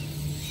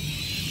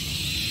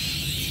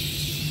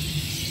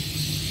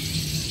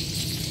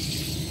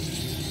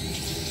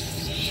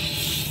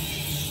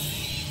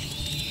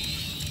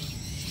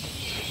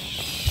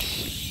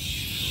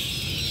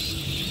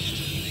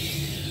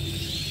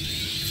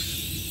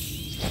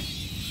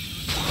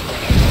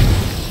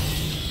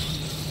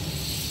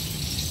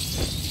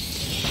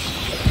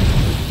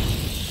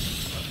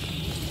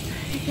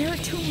 There are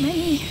too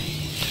many.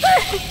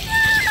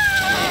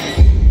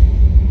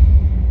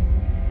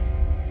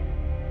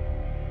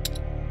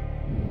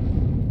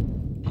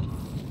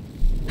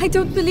 I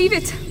don't believe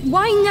it.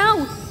 Why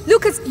now?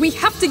 Lucas, we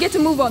have to get a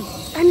move on.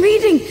 I'm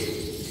reading.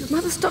 Your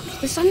mother stopped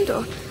at the sun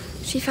door.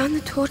 She found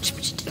the torch,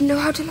 but she didn't know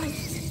how to light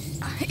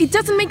it. It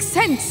doesn't make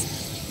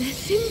sense. They're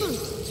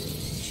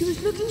symbols. She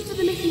was looking for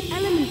the missing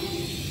element,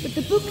 but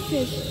the book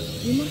says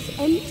you must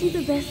empty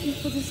the vessel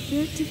for the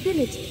spirit to fill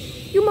it.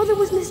 Your mother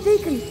was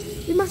mistaken.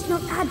 We must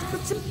not add,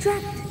 but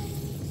subtract.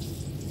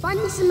 Find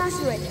me some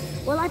macerate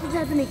while I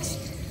prepare the mix.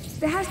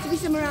 There has to be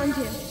some around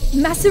here.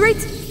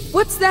 Macerate?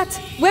 What's that?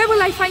 Where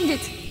will I find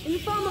it? In the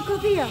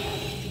pharmacopoeia.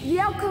 The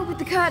alcove with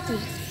the curtain.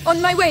 On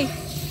my way.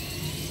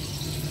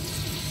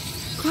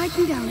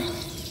 Quieten down.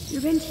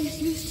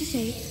 Laurentius used to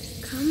say,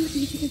 calm the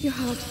beating of your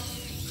heart,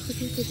 for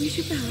it is the wish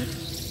of the heart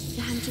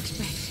the hands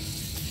express.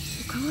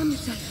 So calm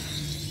yourself.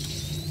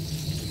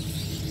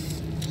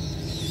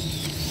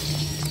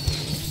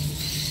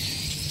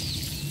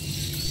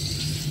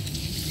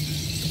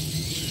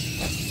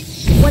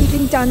 One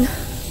thing done.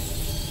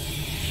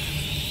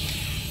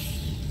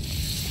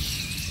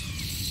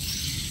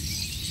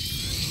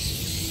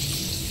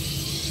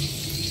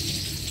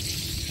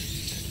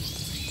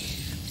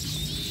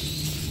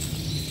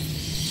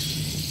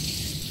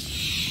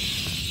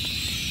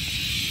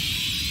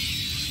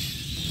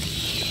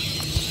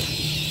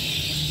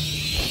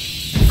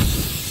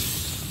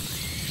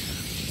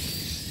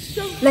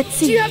 Let's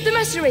see. Do you have the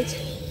macerate?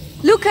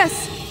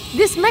 Lucas,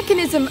 this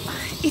mechanism,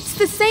 it's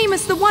the same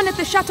as the one at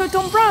the Chateau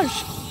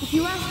d'Ombrage. If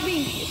you ask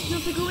me, it's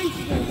not a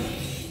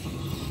coincidence.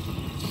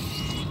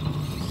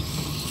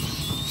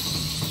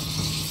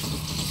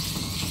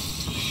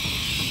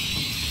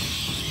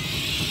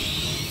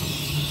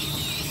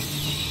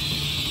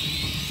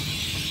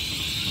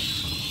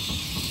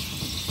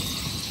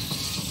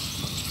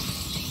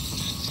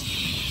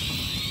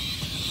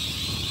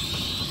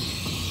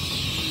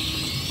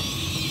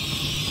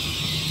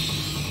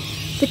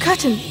 The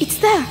curtain, it's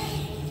there.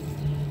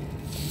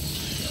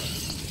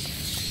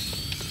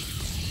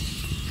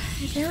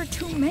 There are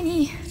too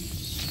many.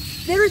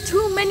 There are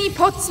too many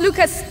pots,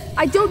 Lucas.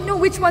 I don't know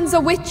which ones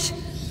are which.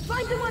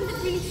 Find the one that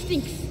really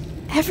stinks.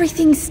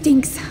 Everything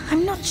stinks.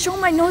 I'm not sure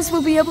my nose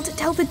will be able to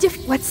tell the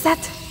difference. What's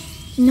that?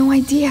 No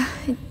idea.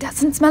 It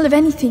doesn't smell of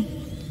anything.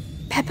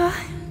 Pepper?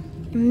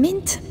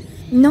 Mint?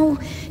 No,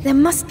 there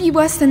must be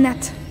worse than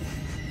that.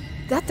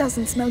 That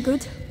doesn't smell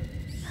good.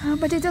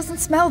 But it doesn't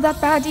smell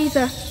that bad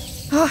either.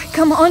 Oh,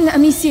 come on,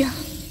 Amicia.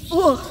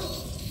 Oh,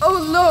 oh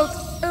Lord.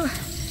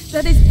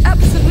 That is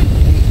absolutely...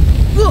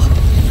 Oh.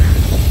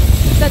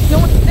 That no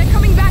one... They're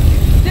coming back.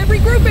 They're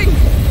regrouping.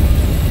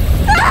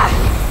 Ah!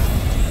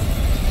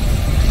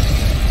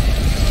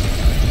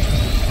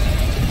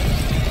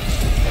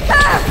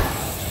 Ah!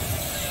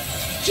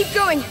 Keep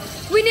going.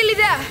 We're nearly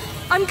there.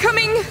 I'm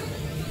coming.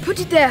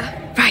 Put it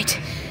there. Right.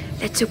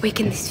 Let's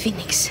awaken this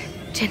phoenix.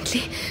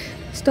 Gently.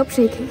 Stop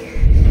shaking.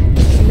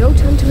 There's no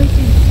time to wait.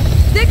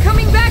 They're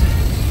coming back.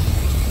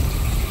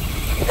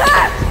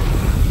 Ah!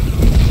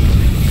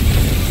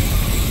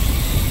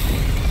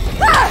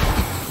 Ah!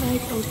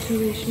 Slight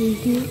alteration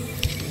here.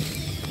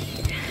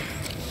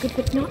 Good,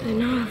 but not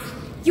enough.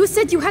 You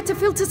said you had to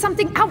filter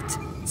something out.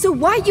 So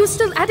why are you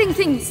still adding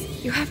things?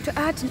 You have to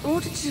add in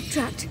order to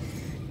subtract.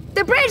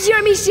 The bridge,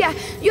 Amicia!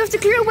 You have to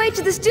clear a way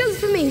to the stills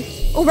for me.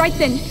 All right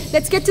then,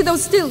 let's get to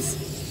those stills.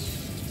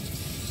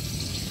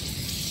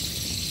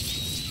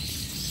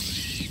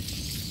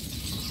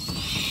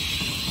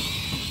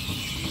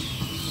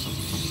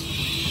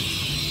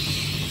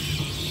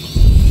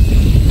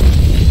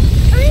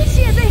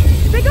 Amicia,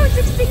 they're going to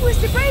extinguish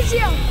the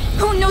brazier!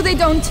 Oh no, they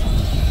don't.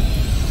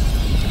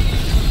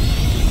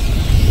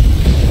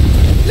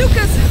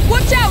 Lucas,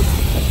 watch out!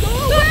 Go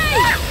away!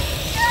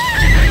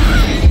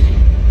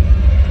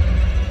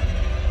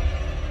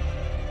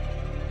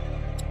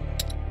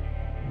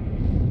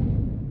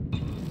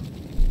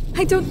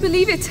 I don't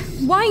believe it.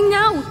 Why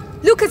now?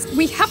 Lucas,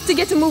 we have to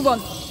get a move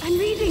on. I'm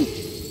reading.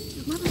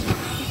 Your mother's got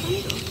the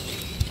bundle.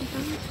 She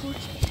found the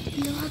torch.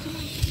 You know how to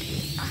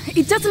light it.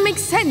 It doesn't make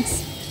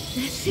sense.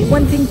 Listen.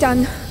 One thing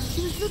done.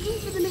 She was looking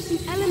for the missing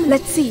element.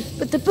 Let's see.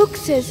 But the book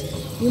says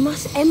you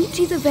must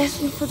empty the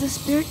vessel for the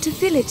spirit to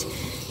fill it.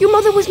 Your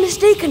mother was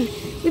mistaken.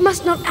 We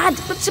must not add,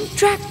 but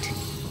subtract.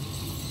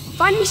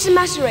 Find me some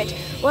macerate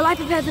while I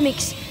prepare the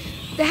mix.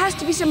 There has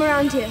to be some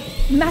around here.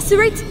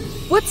 Macerate?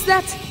 What's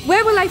that?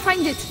 Where will I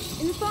find it?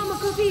 In the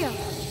pharmacopoeia.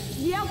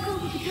 The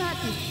alcove of the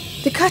curtain.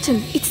 The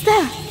curtain, it's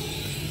there.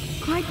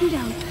 Quieten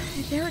down.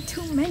 There are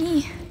too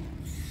many.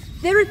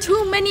 There are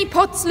too many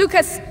pots,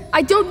 Lucas.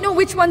 I don't know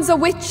which ones are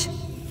which.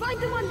 Find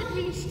the one that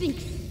really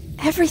stinks.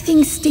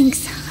 Everything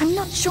stinks. I'm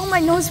not sure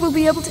my nose will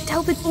be able to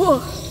tell the...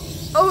 Oh,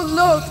 oh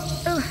Lord.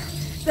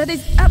 That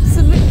is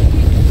absolutely...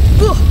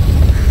 Oh.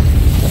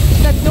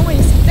 That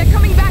noise. They're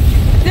coming back.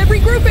 They're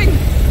regrouping.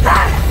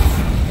 Ah!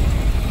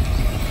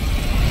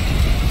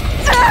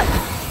 Ah!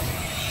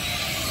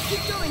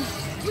 Keep going.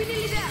 We're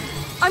nearly there.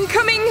 I'm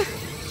coming.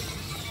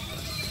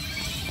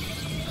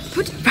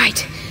 Put it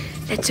right.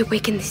 Let's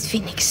awaken this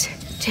phoenix.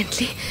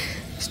 Gently.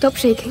 Stop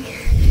shaking.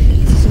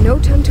 There's no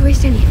time to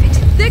waste any of it.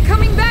 They're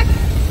coming back.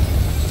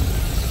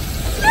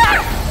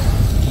 Ah!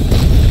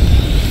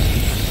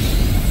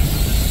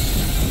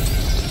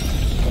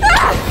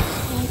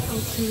 Slight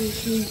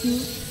alteration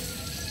here.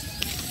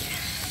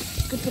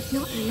 Good, but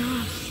not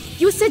enough.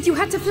 You said you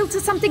had to filter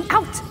something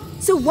out.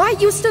 So why are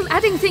you still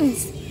adding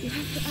things? You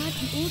have to add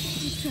in order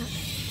to subtract.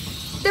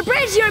 The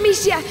bridge,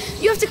 Amicia!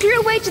 You have to clear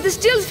a way to the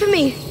stills for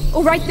me.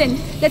 All right then,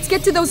 let's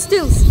get to those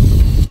stills.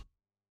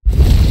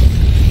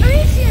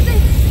 Amicia,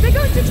 they're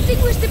going to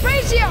extinguish the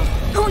brazier!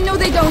 Oh no,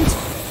 they don't.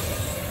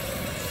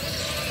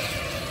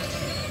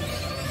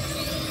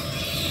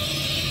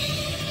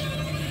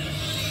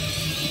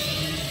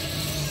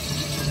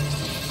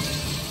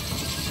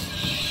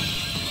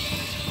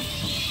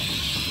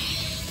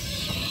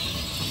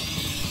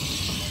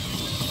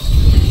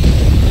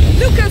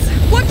 Lucas,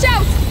 watch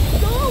out!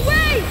 Go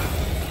away!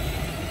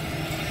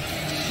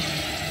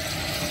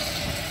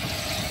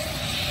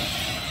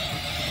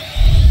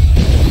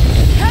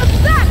 Have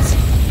that!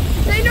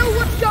 They know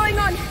what's going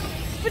on,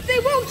 but they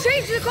won't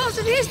change the course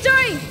of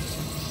history!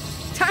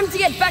 Time to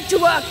get back to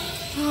work.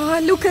 Ah,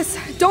 Lucas,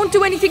 don't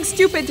do anything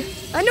stupid.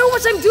 I know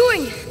what I'm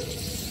doing.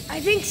 I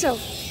think so.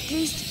 At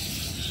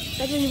least,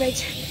 at any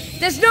rate,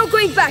 there's no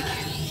going back.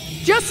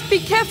 Just be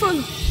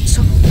careful.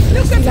 So,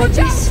 Lucas, watch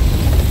out!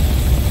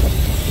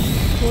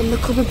 On the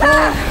cover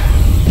bar.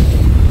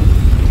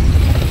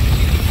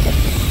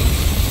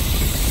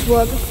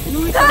 Swab.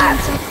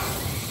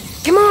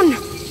 Come on!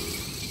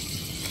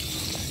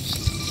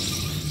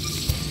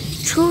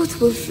 Truth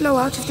will flow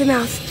out of the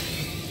mouth.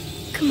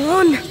 Come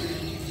on!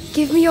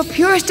 Give me your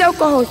purest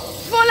alcohol.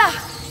 Voila!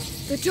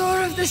 The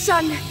door of the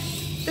sun.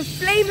 The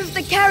flame of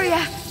the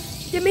carrier.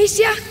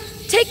 Demetia,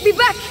 take me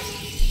back!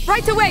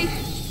 Right away!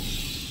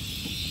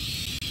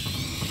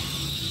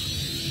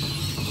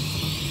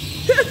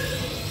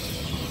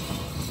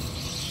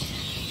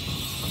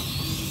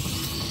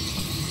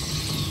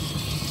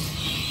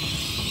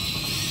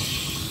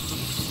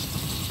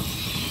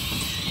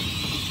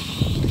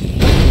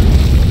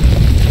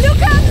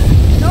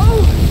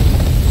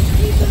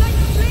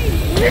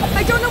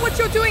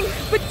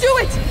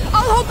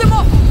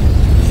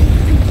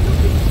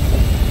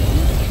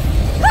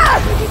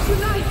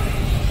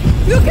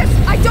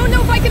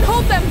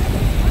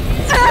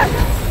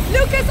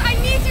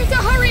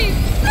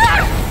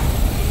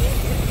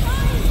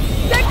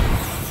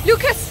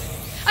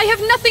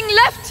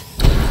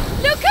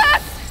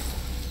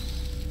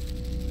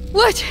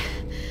 What?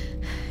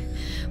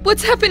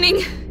 What's happening?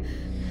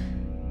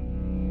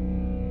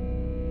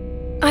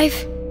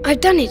 I've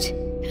done it,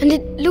 and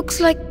it looks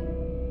like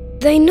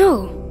they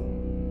know.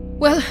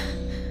 Well,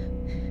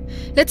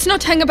 let's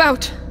not hang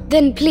about.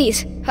 Then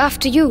please,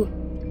 after you.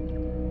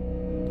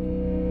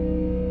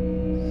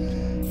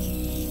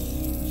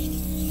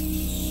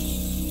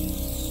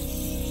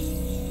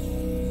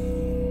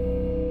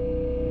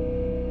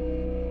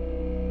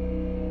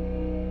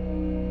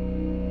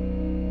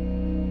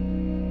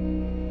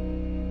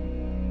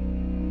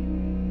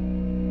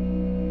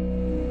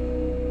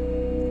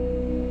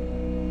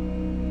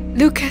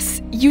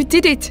 Lucas, you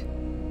did it.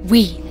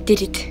 We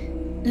did it.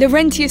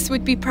 Laurentius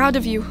would be proud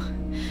of you.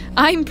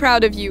 I'm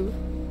proud of you.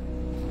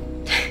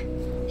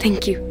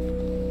 Thank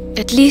you.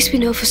 At least we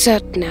know for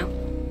certain now.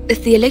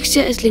 If the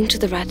elixir is linked to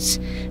the rats,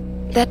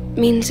 that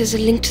means there's a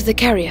link to the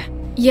carrier.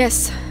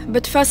 Yes,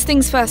 but first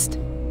things first.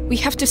 We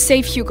have to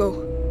save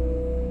Hugo.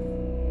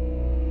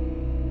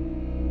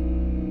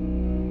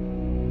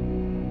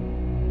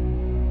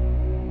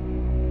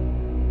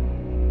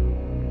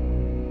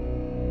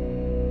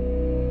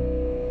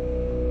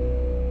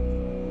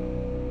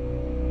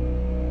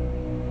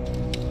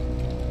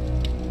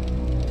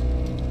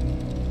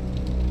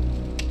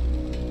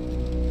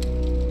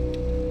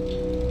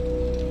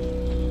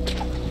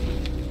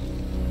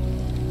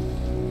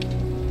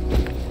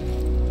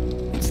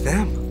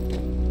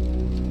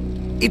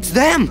 It's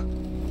them!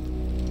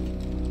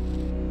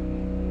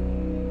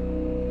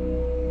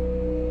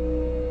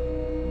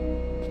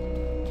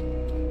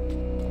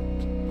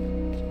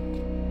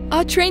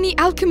 Our trainee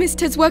alchemist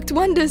has worked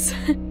wonders.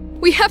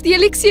 We have the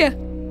elixir.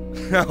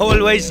 I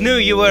always knew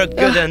you were a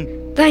good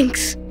one.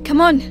 Thanks.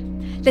 Come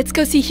on, let's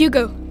go see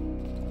Hugo.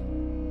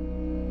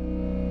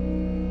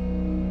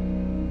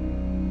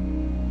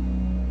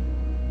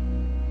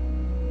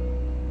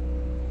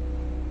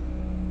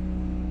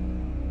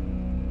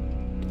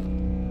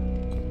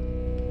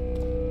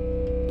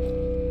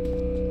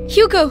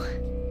 Hugo!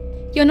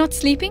 You're not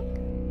sleeping?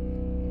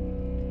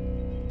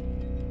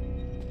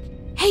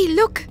 Hey,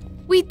 look!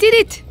 We did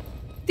it!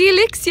 The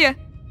elixir!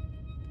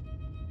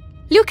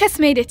 Lucas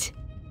made it.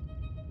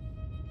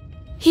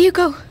 Here you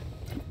go.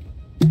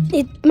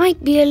 It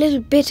might be a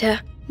little bitter.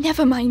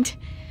 Never mind.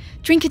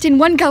 Drink it in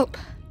one gulp.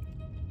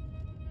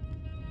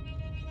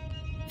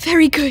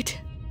 Very good.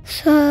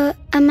 So,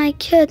 am I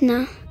cured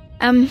now?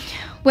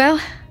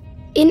 Well...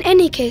 In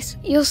any case,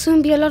 you'll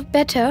soon be a lot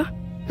better.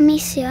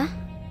 Amicia?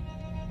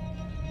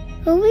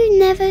 Will we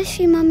never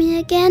see Mummy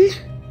again?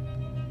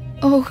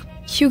 Oh,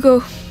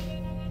 Hugo...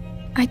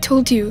 I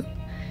told you...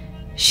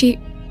 She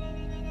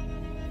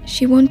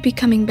won't be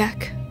coming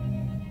back.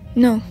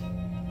 No.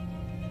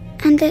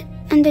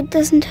 And it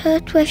doesn't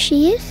hurt where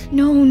she is?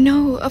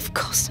 No, of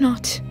course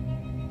not.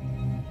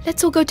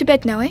 Let's all go to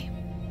bed now, eh?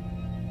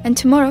 And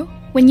tomorrow,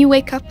 when you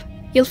wake up,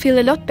 you'll feel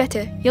a lot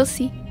better, you'll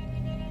see.